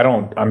you.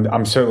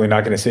 I'm certainly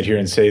not going to sit here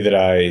and say that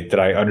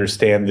I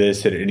understand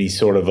this at any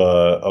sort of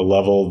a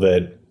level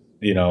that,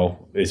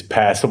 is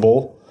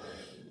passable.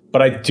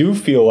 But I do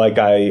feel like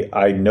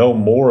I know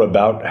more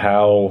about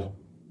how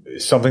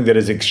something that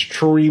is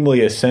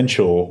extremely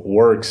essential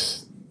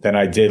works than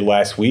I did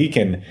last week.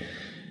 And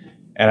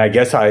I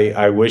guess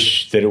I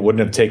wish that it wouldn't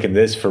have taken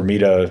this for me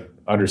to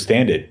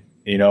understand it,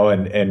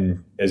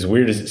 and as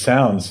weird as it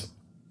sounds,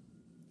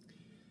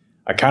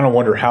 I kind of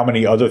wonder how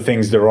many other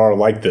things there are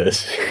like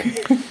this.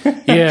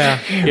 Yeah.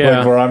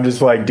 Like where I'm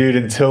just like, dude,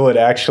 until it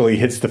actually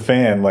hits the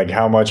fan, like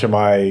how much am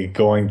I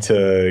going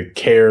to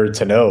care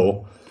to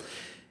know?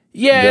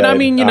 Yeah, and I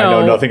mean, I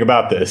know nothing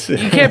about this.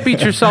 You can't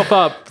beat yourself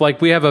up.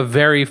 Like, we have a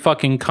very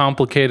fucking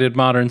complicated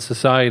modern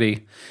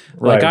society.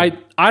 Like, Right.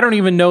 I don't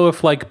even know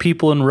if, like,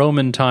 people in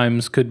Roman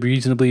times could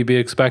reasonably be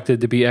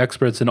expected to be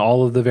experts in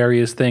all of the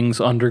various things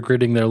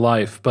undergirding their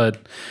life. But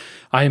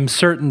I am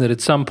certain that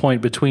at some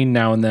point between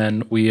now and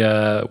then, we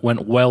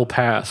went well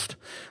past.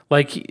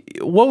 Like,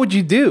 what would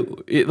you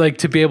do?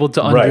 To be able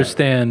to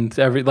understand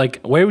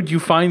where would you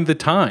find the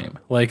time?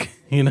 And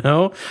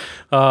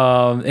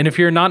if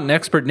you're not an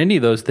expert in any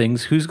of those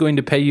things, who's going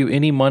to pay you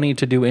any money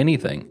to do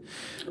anything?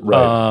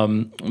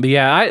 Right. But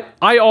yeah,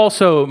 I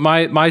also,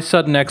 my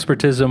sudden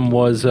expertism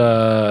was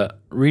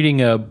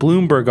reading a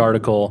Bloomberg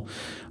article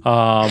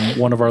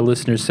one of our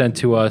listeners sent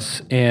to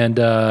us, and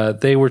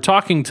they were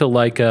talking to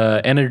like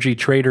a energy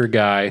trader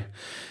guy,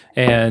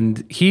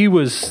 and he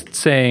was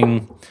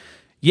saying,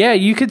 yeah,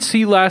 you could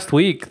see last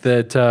week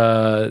that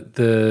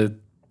the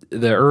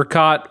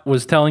ERCOT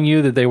was telling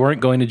you that they weren't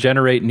going to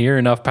generate near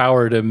enough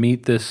power to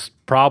meet this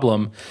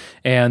problem,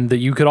 and that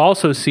you could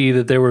also see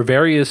that there were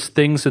various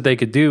things that they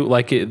could do.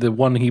 Like the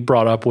one he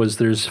brought up was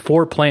there's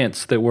 4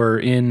 plants that were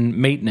in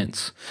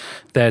maintenance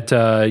that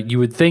you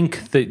would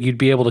think that you'd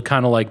be able to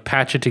kind of like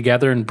patch it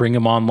together and bring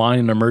them online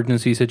in an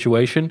emergency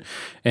situation,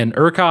 and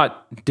ERCOT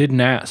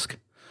didn't ask.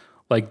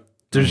 Like,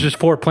 there's just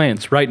 4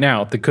 plants right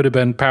now that could have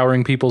been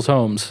powering people's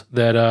homes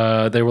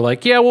that they were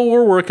like, yeah, well,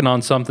 we're working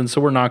on something,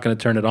 so we're not going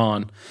to turn it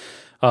on.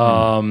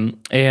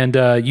 And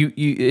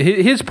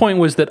his point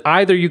was that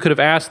either you could have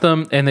asked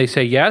them and they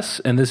say yes,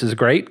 and this is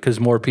great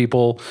because more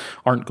people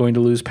aren't going to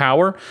lose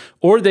power,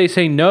 or they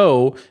say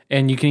no,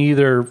 and you can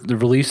either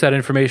release that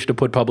information to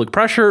put public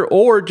pressure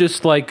or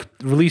just like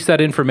release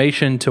that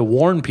information to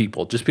warn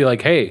people. Just be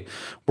like, hey,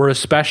 we're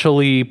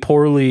especially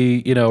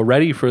poorly,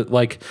 ready for,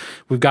 like,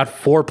 we've got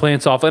 4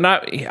 plants off, and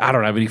I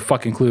don't have any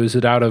fucking clue. Is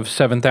it out of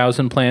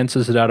 7,000 plants?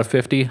 Is it out of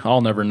 50?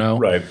 I'll never know.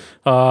 Right.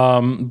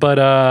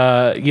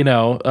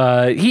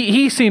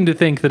 He seemed to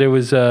think that it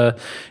was an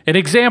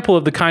example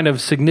of the kind of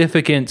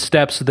significant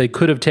steps that they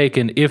could have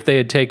taken if they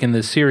had taken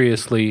this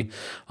seriously.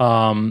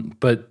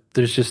 But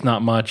there's just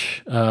not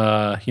much,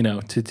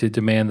 to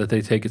demand that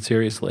they take it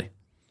seriously.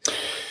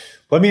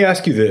 Let me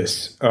ask you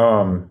this,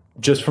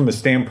 just from the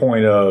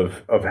standpoint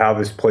of how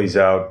this plays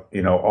out,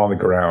 on the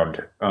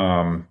ground.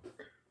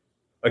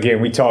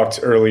 Again, we talked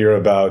earlier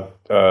about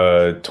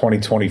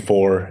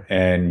 2024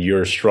 and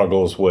your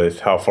struggles with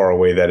how far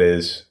away that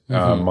is,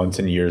 months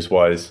and years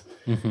wise.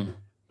 Mm-hmm.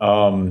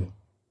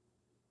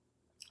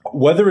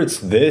 Whether it's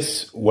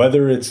this,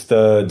 whether it's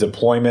the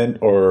deployment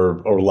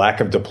or lack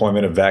of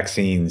deployment of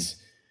vaccines,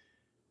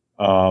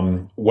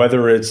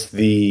 whether it's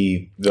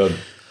the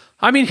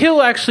I mean,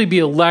 he'll actually be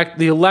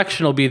the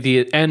election will be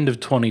the end of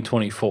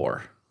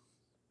 2024.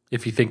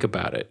 If you think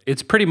about it,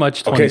 it's pretty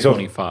much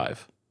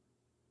 2025.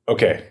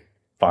 Okay,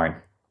 fine.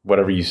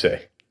 Whatever you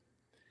say.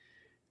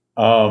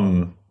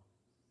 Do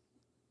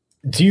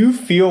you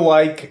feel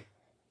like,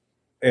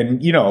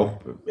 and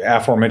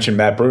aforementioned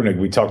Matt Brunig,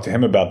 we talked to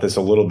him about this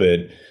a little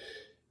bit.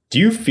 Do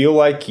you feel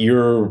like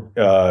you're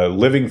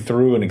living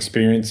through and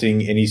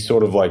experiencing any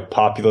sort of like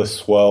populist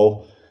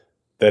swell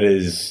that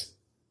is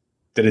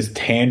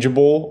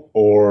tangible,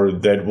 or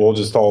that we'll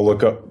just all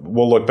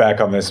we'll look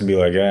back on this and be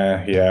like,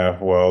 yeah,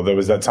 well, there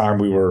was that time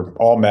we were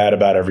all mad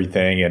about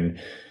everything, and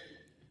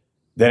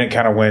then it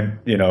kind of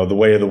went, the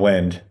way of the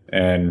wind,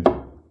 and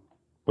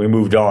we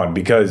moved on.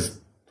 Because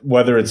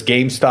whether it's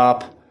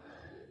GameStop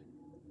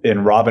in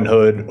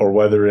Robinhood, or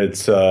whether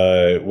it's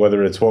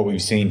what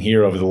we've seen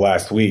here over the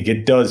last week,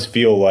 it does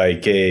feel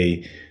like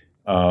a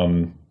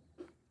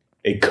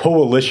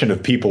coalition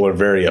of people are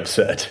very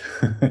upset.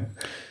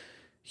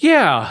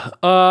 Yeah,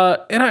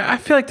 and I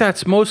feel like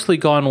that's mostly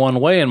gone one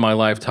way in my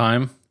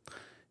lifetime.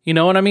 You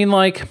know what I mean?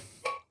 Like,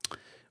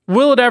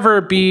 will it ever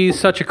be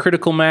such a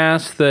critical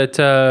mass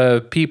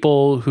that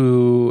people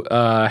who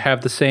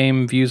have the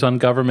same views on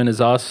government as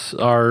us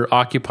are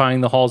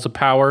occupying the halls of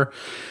power?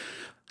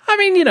 I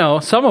mean,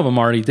 some of them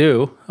already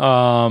do.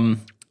 But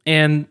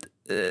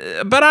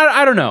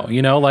I don't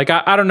know, like,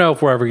 I don't know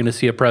if we're ever going to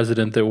see a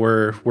president that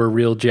we're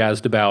real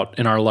jazzed about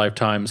in our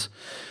lifetimes.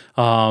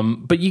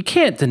 But you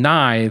can't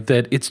deny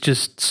that it's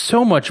just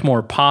so much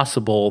more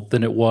possible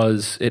than it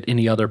was at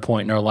any other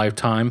point in our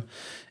lifetime.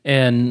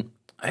 And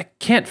I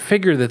can't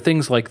figure that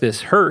things like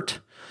this hurt.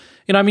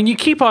 I mean, you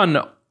keep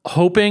on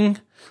hoping,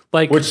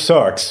 like, which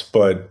sucks,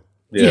 but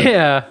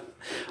yeah.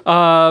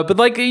 But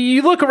like,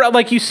 you look around,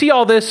 like, you see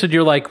all this and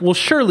you're like, well,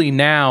 surely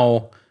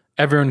now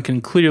everyone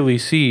can clearly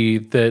see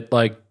that,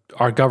 like,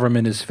 our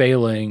government is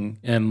failing,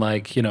 and,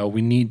 like,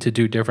 we need to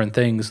do different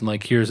things, and,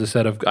 like, here's a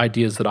set of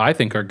ideas that I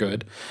think are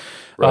good.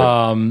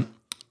 Right.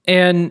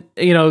 And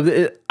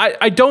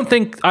I don't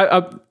think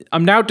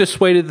I'm now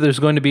dissuaded that there's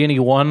going to be any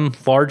one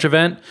large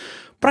event,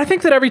 but I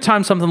think that every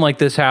time something like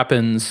this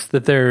happens,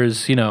 that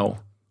there's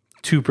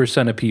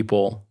 2% of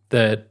people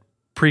that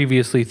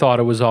previously thought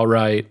it was all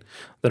right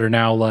that are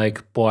now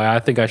like, boy, I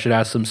think I should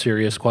ask some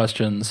serious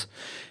questions.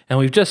 And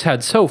we've just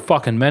had so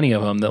fucking many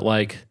of them that,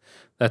 like,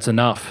 that's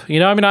enough.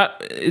 I mean,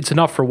 it's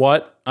enough for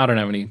what? I don't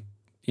have any,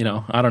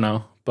 I don't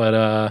know.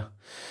 But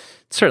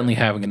it's certainly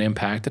having an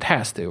impact. It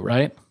has to,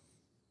 right?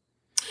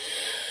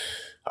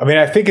 I mean,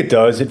 I think it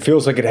does. It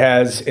feels like it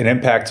has an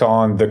impact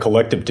on the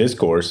collective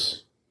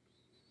discourse.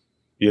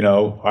 I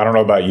don't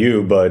know about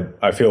you, but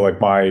I feel like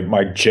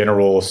my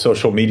general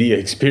social media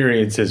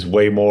experience is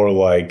way more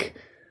like,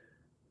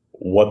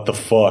 what the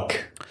fuck?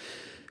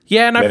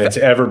 Yeah, and than it's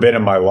ever been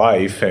in my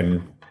life.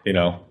 And,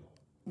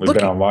 we've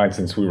been online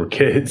since we were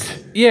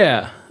kids.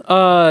 Yeah.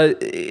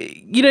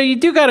 You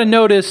do got to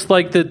notice,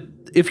 like, that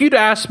if you'd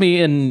asked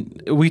me,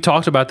 and we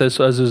talked about this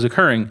as it was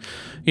occurring,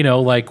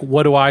 like,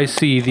 what do I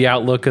see the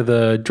outlook of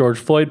the George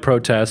Floyd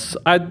protests?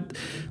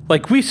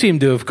 We seem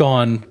to have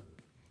gone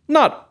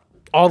not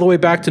all the way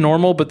back to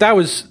normal, but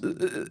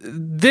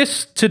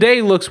this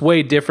today looks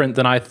way different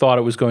than I thought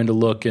it was going to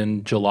look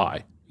in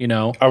July.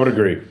 I would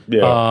agree.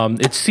 Yeah.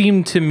 It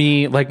seemed to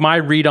me like my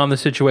read on the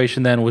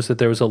situation then was that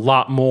there was a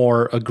lot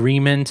more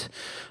agreement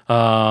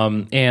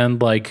and,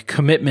 like,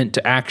 commitment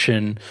to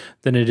action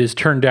than it has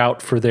turned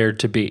out for there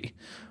to be.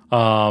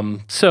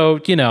 So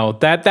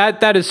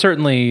that is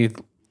certainly.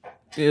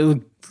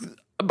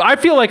 I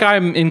feel like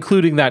I'm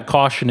including that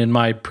caution in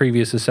my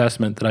previous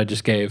assessment that I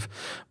just gave,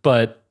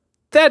 but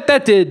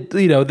that did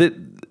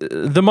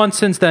the months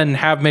since then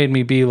have made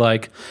me be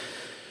like,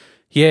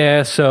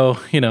 yeah. So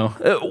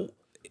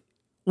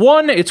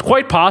one, it's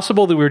quite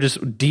possible that we were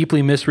just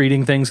deeply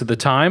misreading things at the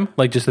time.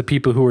 Like, just the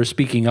people who were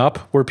speaking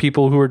up were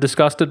people who were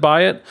disgusted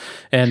by it.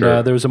 And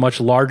Sure. There was a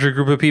much larger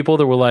group of people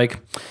that were like,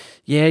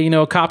 yeah,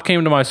 a cop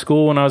came to my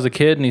school when I was a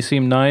kid and he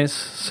seemed nice.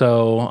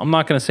 So I'm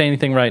not going to say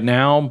anything right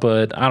now,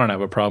 but I don't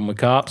have a problem with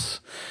cops.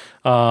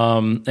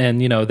 And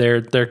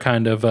they're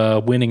kind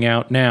of winning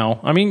out now.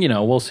 I mean,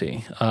 we'll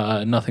see.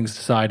 Nothing's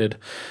decided.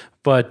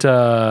 But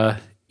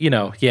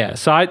yeah.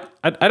 So I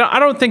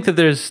don't think that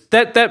there's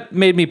that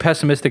made me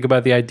pessimistic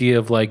about the idea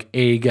of, like,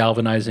 a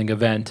galvanizing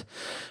event.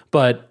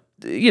 But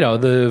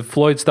the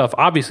Floyd stuff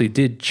obviously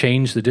did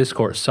change the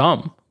discourse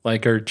some,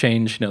 like, or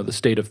change the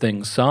state of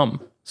things some.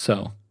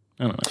 So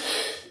I don't know.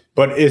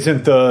 But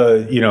isn't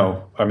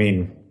I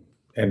mean,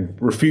 and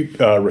refute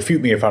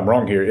me if I'm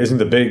wrong here, isn't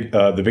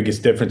the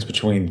biggest difference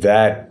between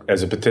that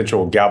as a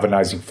potential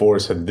galvanizing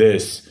force and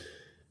this,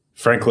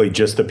 frankly,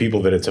 just the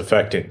people that it's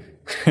affecting?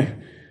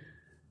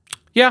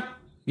 Yeah.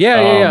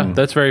 Yeah.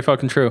 That's very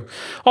fucking true.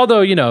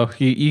 Although,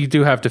 you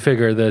do have to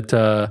figure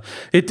that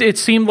it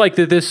seemed like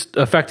that this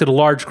affected a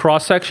large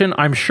cross section.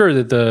 I'm sure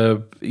that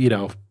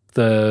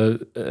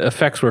the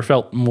effects were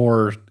felt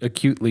more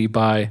acutely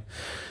by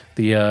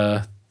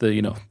the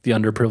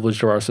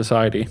underprivileged of our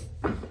society.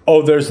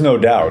 Oh, there's no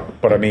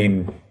doubt. But I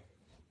mean,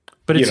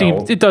 but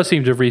it does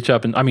seem to reach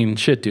up, and I mean,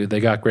 shit, dude, they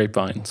got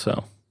Grapevine,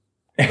 so.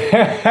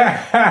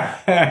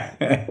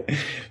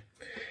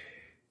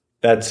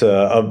 That's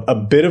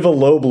a bit of a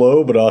low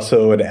blow, but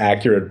also an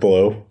accurate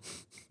blow.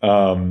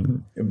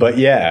 But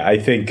yeah, I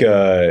think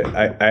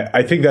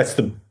I think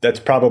that's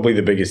probably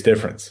the biggest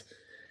difference,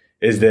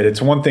 is that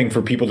it's one thing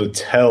for people to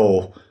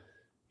tell,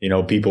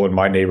 people in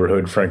my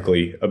neighborhood,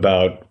 frankly,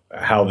 about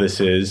how this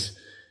is,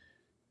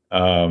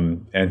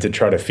 and to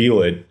try to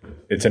feel it.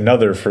 It's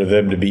another for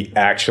them to be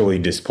actually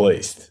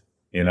displaced.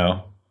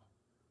 Yeah.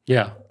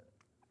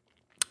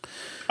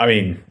 I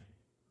mean,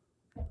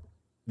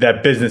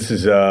 that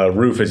business's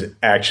roof is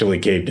actually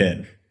caved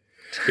in.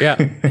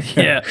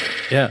 Yeah.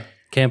 Yeah.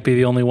 Can't be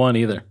the only one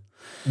either.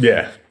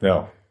 Yeah,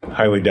 no,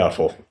 highly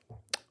doubtful.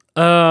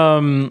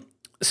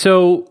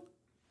 So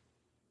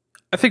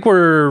I think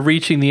we're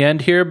reaching the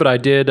end here, but I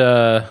did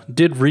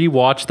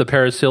rewatch the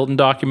Paris Hilton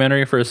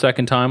documentary for a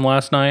second time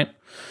last night.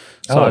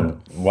 So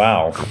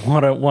wow.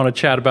 Want to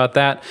chat about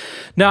that.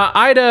 Now,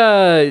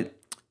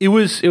 it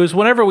was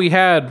whenever we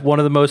had one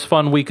of the most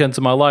fun weekends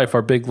of my life,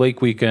 our big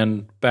lake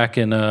weekend back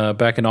in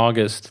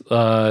August.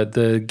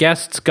 The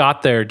guests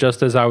got there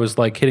just as I was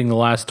like hitting the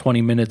last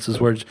 20 minutes,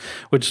 which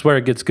is where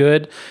it gets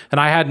good. And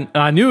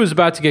I knew it was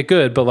about to get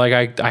good, but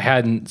like I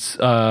hadn't,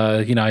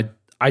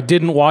 I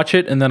didn't watch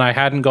it, and then I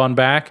hadn't gone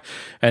back.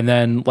 And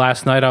then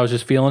last night I was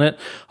just feeling it.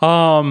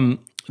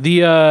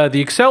 The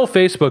Excel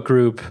Facebook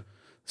group,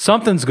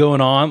 something's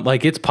going on.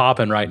 Like, it's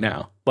popping right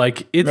now.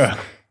 Like,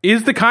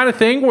 is the kind of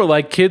thing where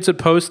like kids would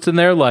post in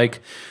there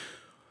like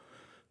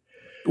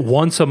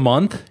once a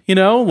month,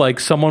 like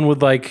someone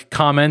would like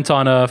comment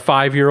on a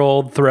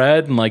 5-year-old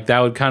thread, and like that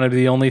would kind of be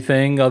the only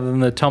thing other than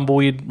the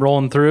tumbleweed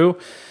rolling through.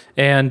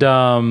 And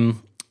so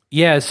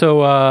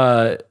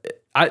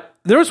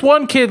there was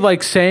one kid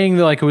like saying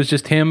that like it was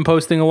just him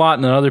posting a lot,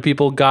 and then other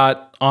people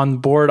got on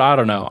board. I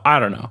don't know.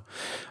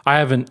 I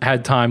haven't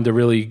had time to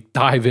really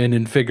dive in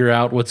and figure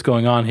out what's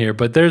going on here,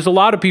 but there's a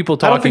lot of people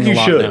talking a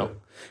lot now.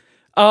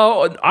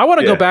 Oh, I want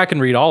to go back and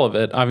read all of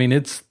it. I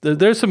mean,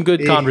 there's some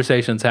good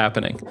conversations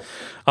happening.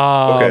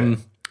 Okay.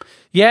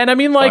 Yeah, and I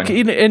mean, like,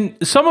 and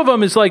some of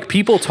them is like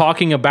people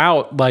talking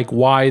about like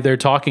why they're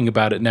talking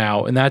about it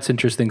now, and that's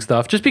interesting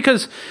stuff. Just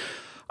because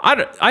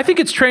I think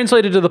it's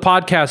translated to the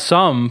podcast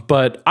some,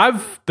 but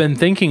I've been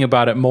thinking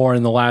about it more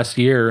in the last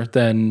year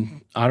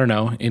than, I don't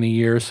know, in a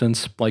year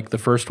since like the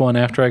first one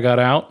after I got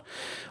out.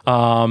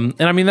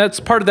 And I mean,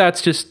 that's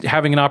just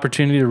having an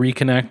opportunity to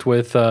reconnect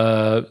with,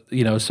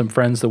 some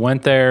friends that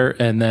went there,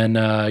 and then,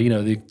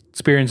 the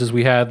experiences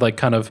we had, like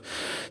kind of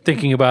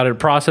thinking about it,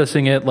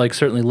 processing it, like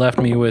certainly left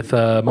me with,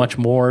 much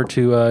more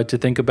to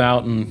think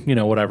about, and,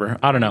 whatever.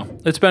 I don't know.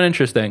 It's been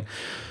interesting.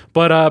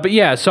 But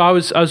yeah, so I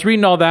was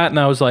reading all that, and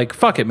I was like,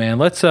 fuck it, man.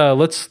 Let's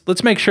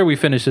make sure we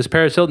finish this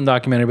Paris Hilton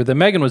documentary. But then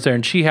Megan was there,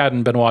 and she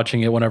hadn't been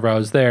watching it whenever I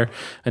was there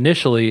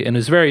initially, and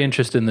is very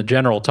interested in the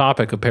general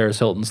topic of Paris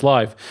Hilton's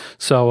life.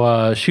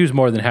 So she was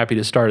more than happy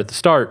to start at the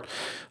start.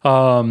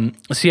 So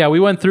yeah, we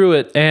went through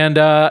it, and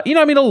a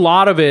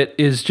lot of it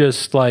is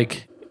just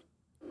like,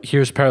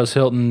 here's Paris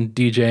Hilton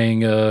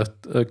DJing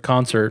a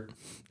concert.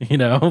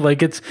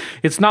 Like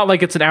it's not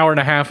like it's an hour and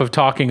a half of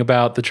talking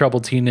about the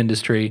troubled teen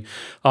industry.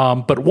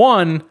 But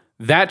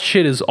that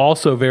shit is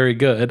also very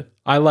good.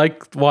 I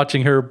like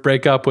watching her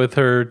break up with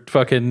her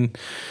fucking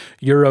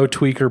Euro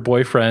tweaker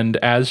boyfriend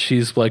as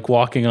she's like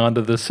walking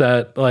onto the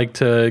set, like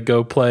to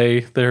go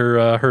play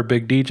her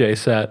big DJ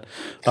set.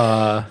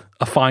 A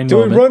fine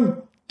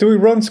moment. Do we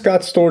run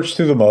Scott Storch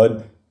through the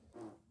mud?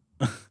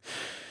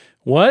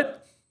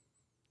 What?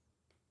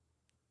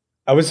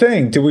 I was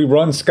saying, do we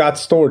run Scott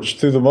Storch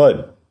through the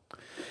mud?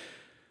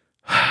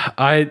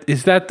 I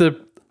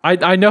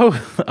know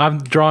I'm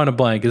drawing a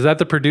blank. Is that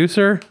the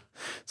producer,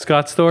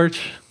 Scott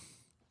Storch?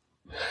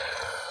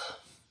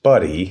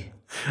 Buddy.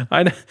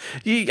 I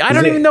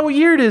don't even know what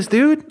year it is,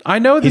 dude. I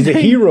know he's a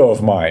hero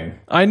of mine.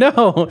 I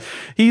know.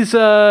 He's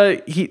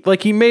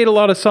he made a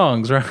lot of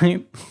songs,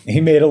 right?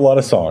 He made a lot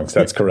of songs.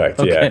 That's correct.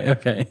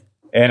 Okay.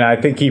 And I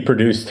think he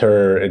produced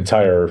her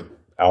entire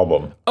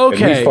album.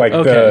 Okay. At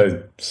least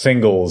the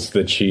singles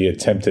that she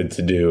attempted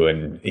to do,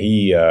 and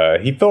he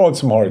fell on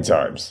some hard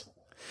times.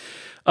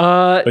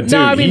 But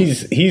dude,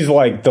 he's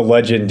like the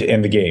legend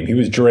in the game. He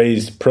was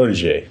Dre's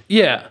protege.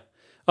 Yeah.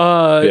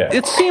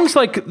 It seems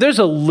like there's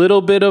a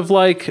little bit of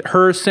like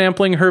her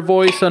sampling her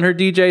voice on her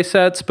DJ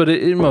sets, but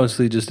it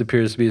mostly just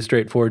appears to be a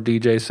straightforward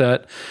DJ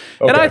set.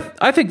 Okay. And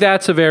I think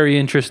that's a very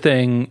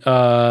interesting,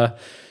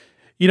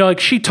 like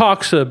she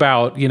talks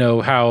about,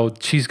 how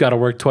she's got to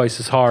work twice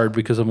as hard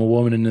because I'm a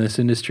woman in this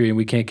industry and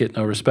we can't get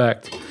no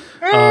respect.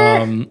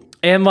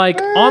 And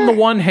like on the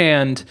one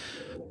hand,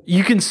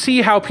 you can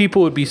see how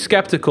people would be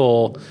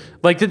skeptical,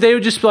 like that they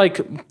would just like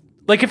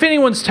if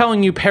anyone's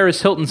telling you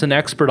Paris Hilton's an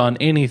expert on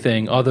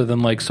anything other than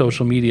like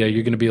social media,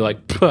 you're going to be like,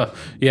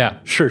 yeah,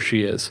 sure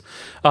she is.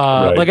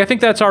 Right. Like I think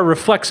that's our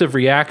reflexive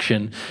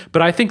reaction,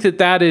 but I think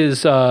that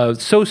is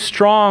so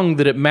strong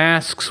that it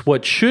masks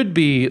what should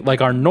be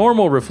like our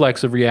normal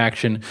reflexive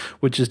reaction,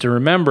 which is to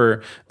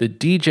remember that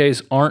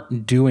DJs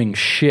aren't doing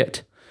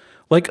shit.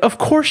 Like, of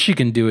course you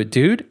can do it,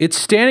 dude. It's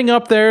standing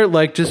up there,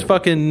 like, just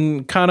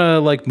fucking kind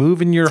of, like,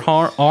 moving your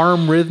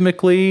arm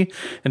rhythmically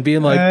and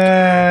being like,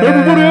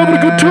 everybody having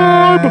a good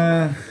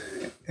time.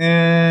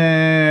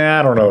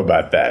 I don't know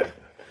about that.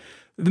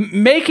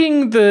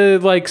 Making the,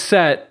 like,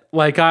 set,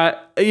 like, I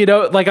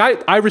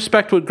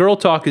respect what Girl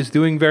Talk is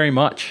doing very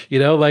much,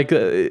 like,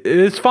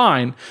 it's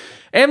fine.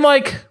 And,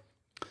 like,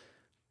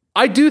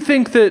 I do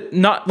think that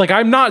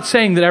I'm not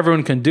saying that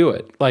everyone can do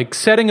it. Like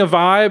setting a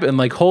vibe and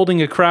like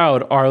holding a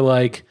crowd are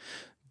like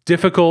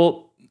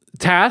difficult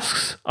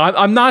tasks.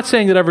 I'm not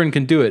saying that everyone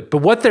can do it, but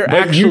what they're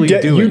actually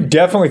doing. You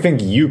definitely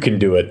think you can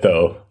do it,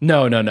 though.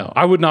 No.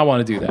 I would not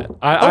want to do that.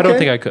 I don't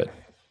think I could.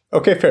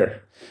 Okay,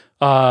 fair.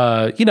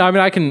 I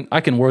mean,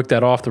 I can work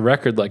that off the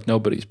record like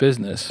nobody's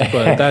business,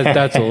 but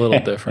that's a little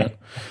different.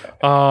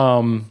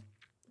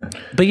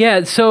 But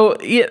yeah, so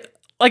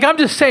like I'm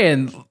just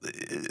saying,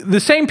 the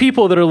same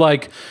people that are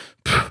like,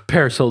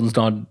 Paris Hilton's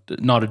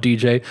not a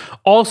DJ,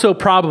 also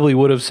probably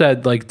would have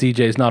said like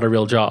DJ's not a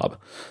real job.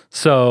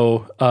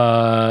 So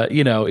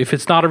if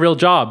it's not a real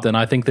job, then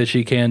I think that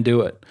she can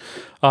do it.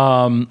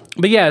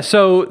 But yeah,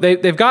 so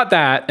they've got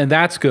that, and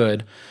that's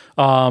good.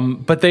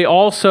 But they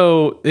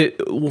also,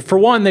 for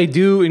one, they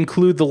do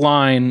include the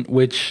line,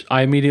 which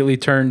I immediately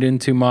turned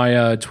into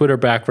my Twitter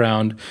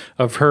background,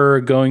 of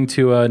her going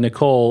to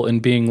Nicole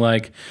and being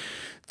like,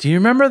 do you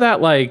remember that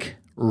like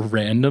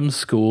random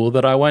school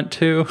that I went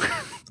to?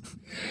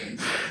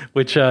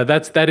 Which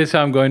that is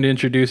how I'm going to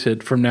introduce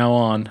it from now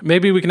on.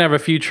 Maybe we can have a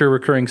future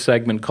recurring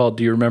segment called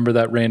 "Do you remember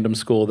that random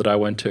school that I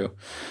went to?"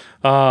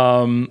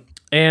 Oh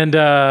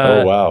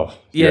wow!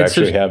 You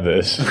actually have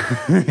this.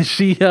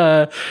 She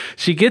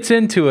gets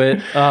into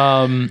it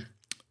a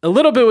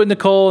little bit with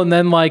Nicole, and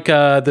then like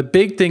the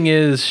big thing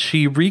is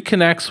she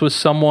reconnects with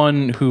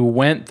someone who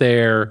went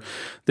there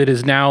that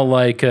is now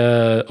like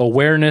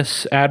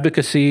awareness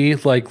advocacy,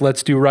 like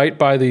let's do right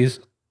by these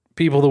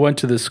people that went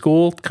to the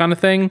school kind of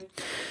thing.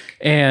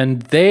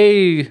 And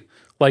they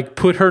like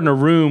put her in a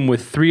room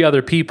with 3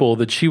 other people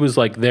that she was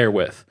like there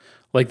with.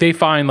 Like they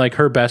find like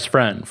her best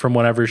friend from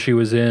whenever she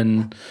was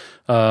in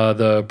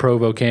the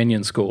Provo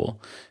Canyon school,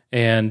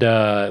 and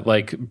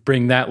like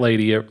bring that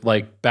lady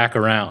like back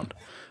around.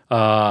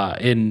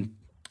 And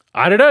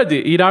I don't know,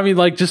 you know what I mean?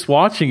 Like just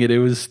watching it, it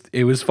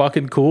was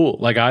fucking cool.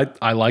 Like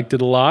I liked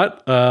it a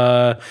lot.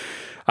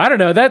 I don't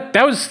know, that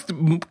was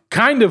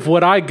kind of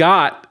what I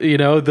got,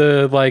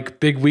 the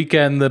like big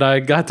weekend that I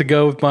got to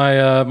go with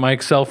my my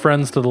Excel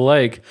friends to the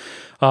lake.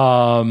 So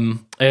I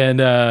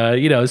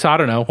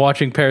don't know,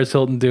 watching Paris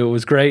Hilton do it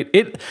was great.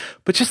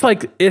 But just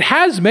like, it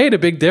has made a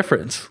big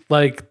difference.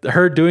 Like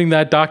her doing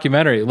that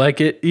documentary, like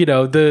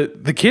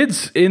the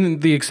kids in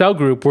the Excel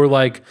group were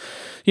like,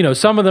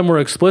 some of them were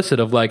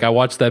explicit of like, I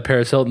watched that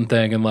Paris Hilton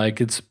thing and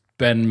like, it's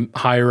been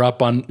higher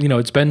up on,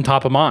 it's been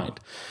top of mind.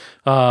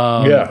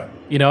 Yeah.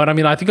 And I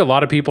mean, I think a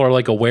lot of people are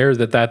like aware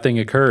that thing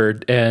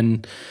occurred,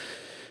 and,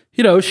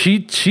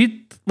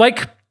 she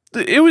like,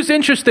 it was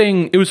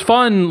interesting. It was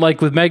fun,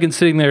 like with Megan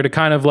sitting there to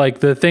kind of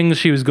like the things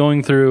she was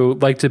going through,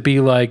 like to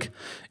be like,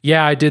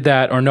 yeah, I did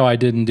that, or no, I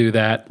didn't do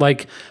that.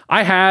 Like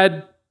I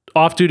had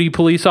off-duty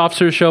police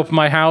officers show up at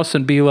my house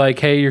and be like,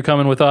 hey, you're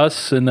coming with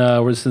us, and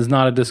this is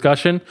not a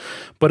discussion.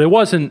 But it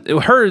wasn't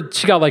her.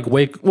 She got like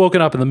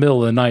woken up in the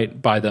middle of the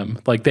night by them.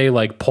 Like they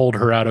like pulled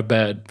her out of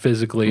bed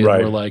physically and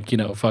were like,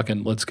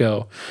 fucking let's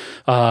go.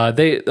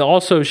 The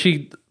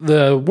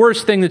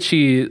worst thing that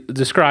she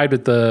described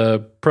at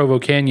the Provo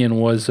Canyon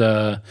was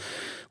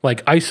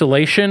like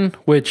isolation,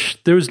 which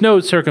there was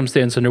no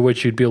circumstance under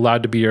which you'd be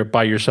allowed to be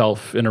by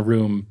yourself in a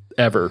room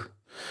ever.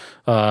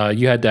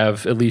 You had to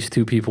have at least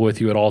 2 people with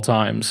you at all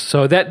times.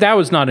 So that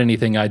was not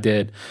anything I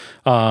did.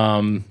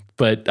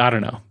 But I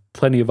don't know,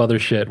 plenty of other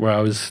shit where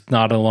I was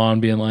not alone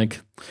being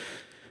like,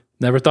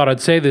 never thought I'd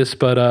say this,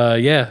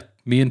 but yeah,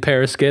 me and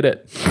Paris get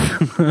it.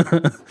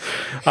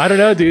 I don't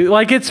know, dude.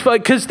 Like it's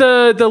because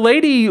the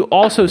lady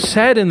also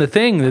said in the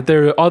thing that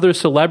there are other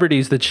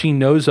celebrities that she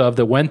knows of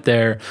that went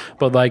there,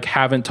 but like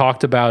haven't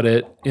talked about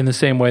it in the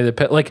same way that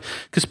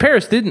because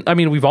Paris didn't. I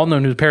mean, we've all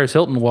known who Paris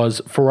Hilton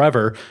was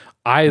forever.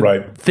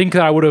 I think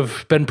that I would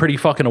have been pretty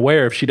fucking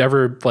aware if she'd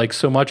ever like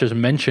so much as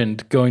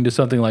mentioned going to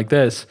something like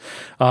this.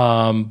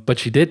 But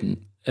she didn't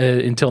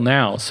until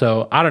now.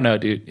 So I don't know,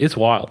 dude. It's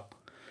wild.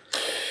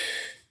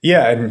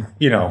 Yeah. And,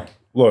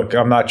 look,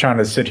 I'm not trying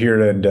to sit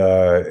here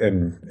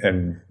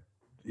and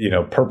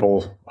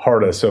purple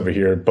heart us over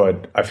here,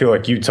 but I feel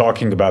like you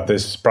talking about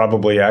this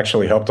probably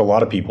actually helped a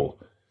lot of people.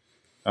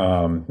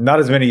 Not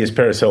as many as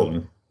Paris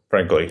Hilton,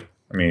 frankly.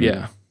 I mean,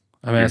 yeah.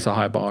 I mean, that's a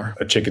high bar.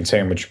 A chicken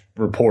sandwich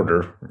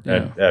reporter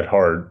at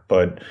heart,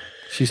 but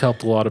she's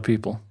helped a lot of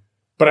people.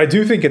 But I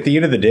do think at the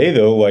end of the day,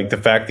 though, like the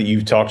fact that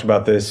you've talked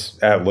about this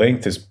at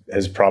length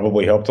has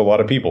probably helped a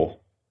lot of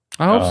people.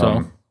 I hope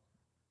so.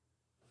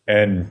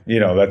 And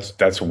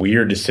that's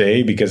weird to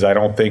say, because I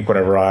don't think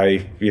whenever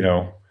I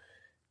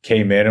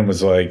came in and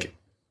was like,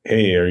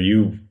 "Hey, are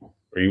you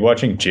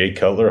watching Jay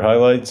Cutler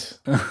highlights?"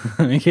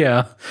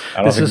 Yeah,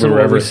 I don't think we were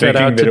ever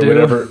thinking that it would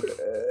ever.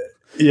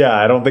 Yeah,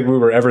 I don't think we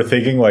were ever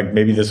thinking like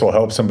maybe this will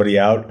help somebody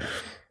out,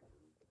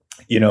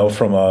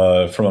 from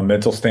a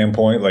mental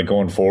standpoint, like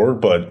going forward.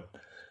 But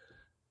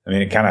I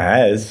mean, it kind of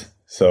has.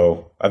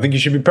 So I think you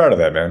should be proud of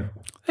that, man.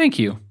 Thank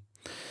you.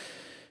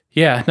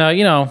 Yeah.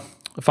 Now,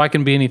 if I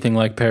can be anything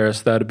like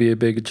Paris, that'd be a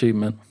big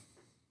achievement.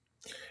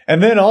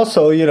 And then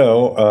also,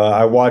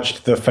 I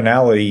watched the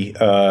finale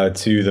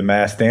to The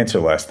Masked Dancer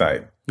last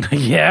night.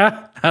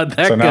 Yeah, how'd that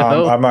go? So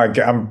now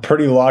I'm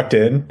pretty locked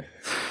in.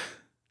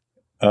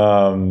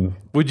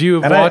 Would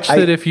you have watched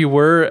it if you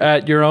were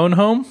at your own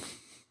home?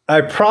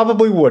 I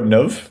probably wouldn't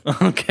have.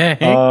 Okay.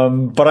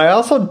 But I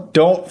also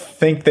don't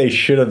think they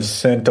should have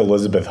sent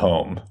Elizabeth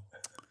home.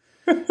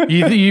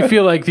 You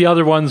feel like the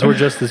other ones were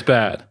just as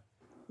bad.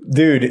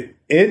 Dude,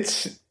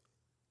 it's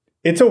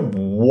a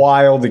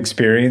wild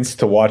experience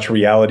to watch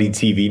reality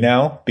TV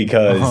now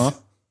because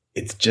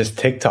it's just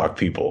TikTok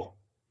people.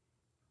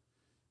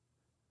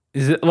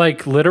 Is it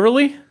like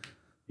literally?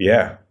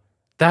 Yeah.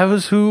 That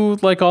was who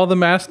like all the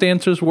mass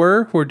dancers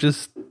were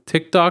just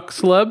TikTok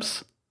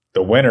celebs?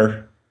 The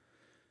winner.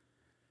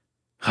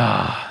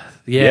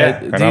 Yeah,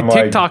 and I'm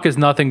TikTok is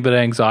nothing but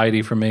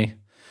anxiety for me.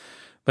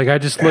 Like I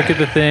just look at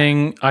the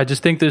thing, I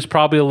just think there's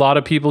probably a lot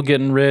of people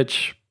getting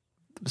rich.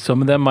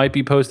 Some of them might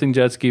be posting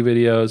jet ski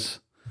videos,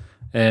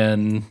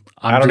 and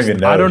I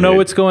don't know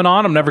what's going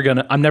on. I'm never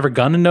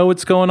gonna know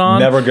what's going on.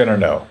 Never gonna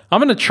know.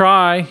 I'm gonna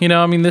try.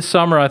 I mean, this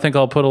summer I think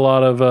I'll put a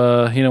lot of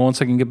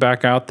once I can get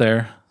back out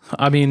there.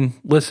 I mean,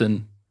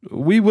 listen,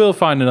 we will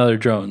find another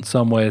drone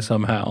some way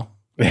somehow.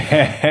 Dude,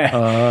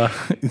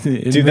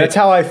 that's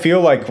how I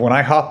feel like when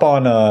I hop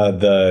on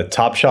the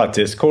Top Shot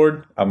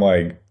Discord. I'm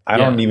like, I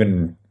don't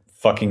even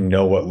fucking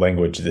know what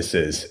language this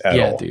is at all.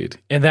 Yeah, dude.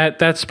 And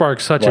that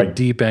sparks such a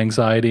deep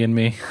anxiety in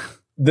me.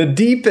 The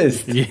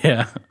deepest.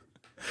 Yeah.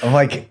 I'm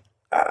like,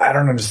 I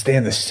don't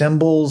understand the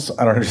symbols.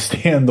 I don't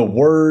understand the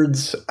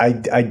words.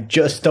 I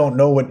just don't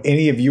know what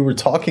any of you were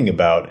talking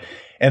about.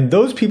 And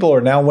those people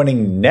are now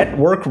winning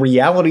network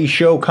reality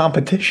show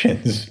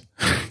competitions.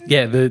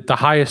 Yeah, the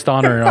highest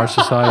honor in our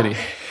society.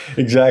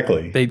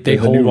 Exactly. They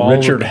hold all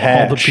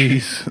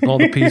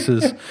the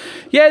pieces.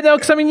 Yeah, no,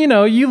 because I mean,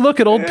 you look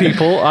at old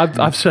people.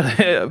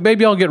 I've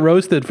maybe I'll get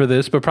roasted for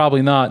this, but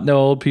probably not. No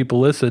old people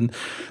listen.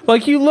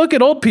 Like you look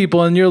at old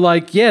people and you're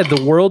like, yeah,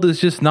 the world is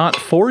just not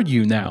for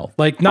you now.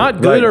 Like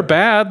not good or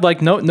bad.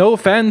 Like no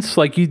offense.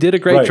 Like you did a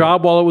great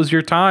job while it was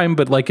your time,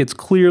 but like it's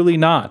clearly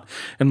not.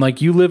 And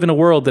like you live in a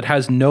world that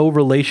has no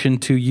relation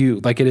to you.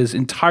 Like it is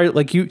entirely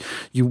like you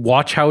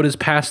watch how it has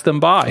passed them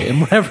by.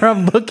 And whenever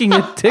I'm looking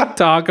at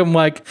TikTok, I'm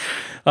like,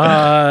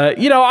 I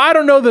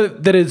don't know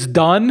that it's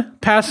done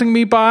passing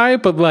me by,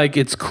 but like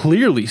it's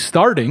clearly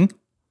starting.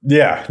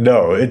 Yeah,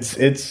 no, it's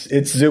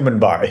zooming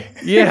by.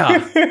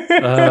 Yeah.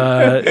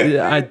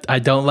 I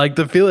don't like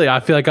the feeling.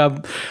 I feel like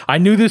I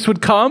knew this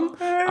would come.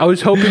 I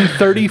was hoping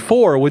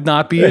 34 would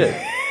not be it.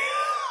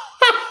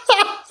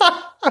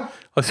 I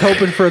was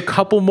hoping for a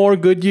couple more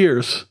good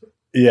years.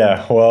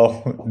 Yeah,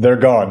 well, they're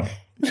gone.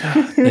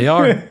 They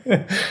are.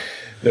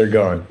 They're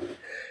gone.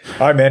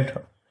 All right, man.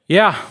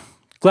 Yeah.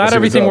 Glad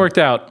everything worked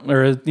out,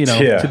 or,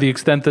 to the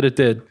extent that it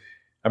did.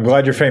 I'm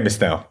glad you're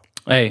famous now.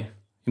 Hey,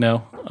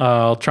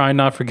 I'll try and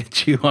not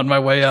forget you on my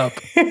way up.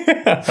 All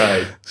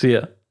right. See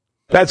ya.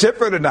 That's it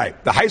for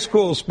tonight. The high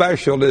school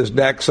special is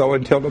next, so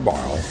until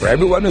tomorrow. For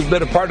everyone who's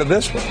been a part of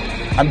this one,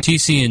 I'm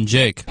TC and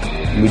Jake.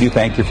 We do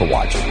thank you for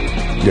watching.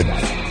 Good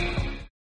night.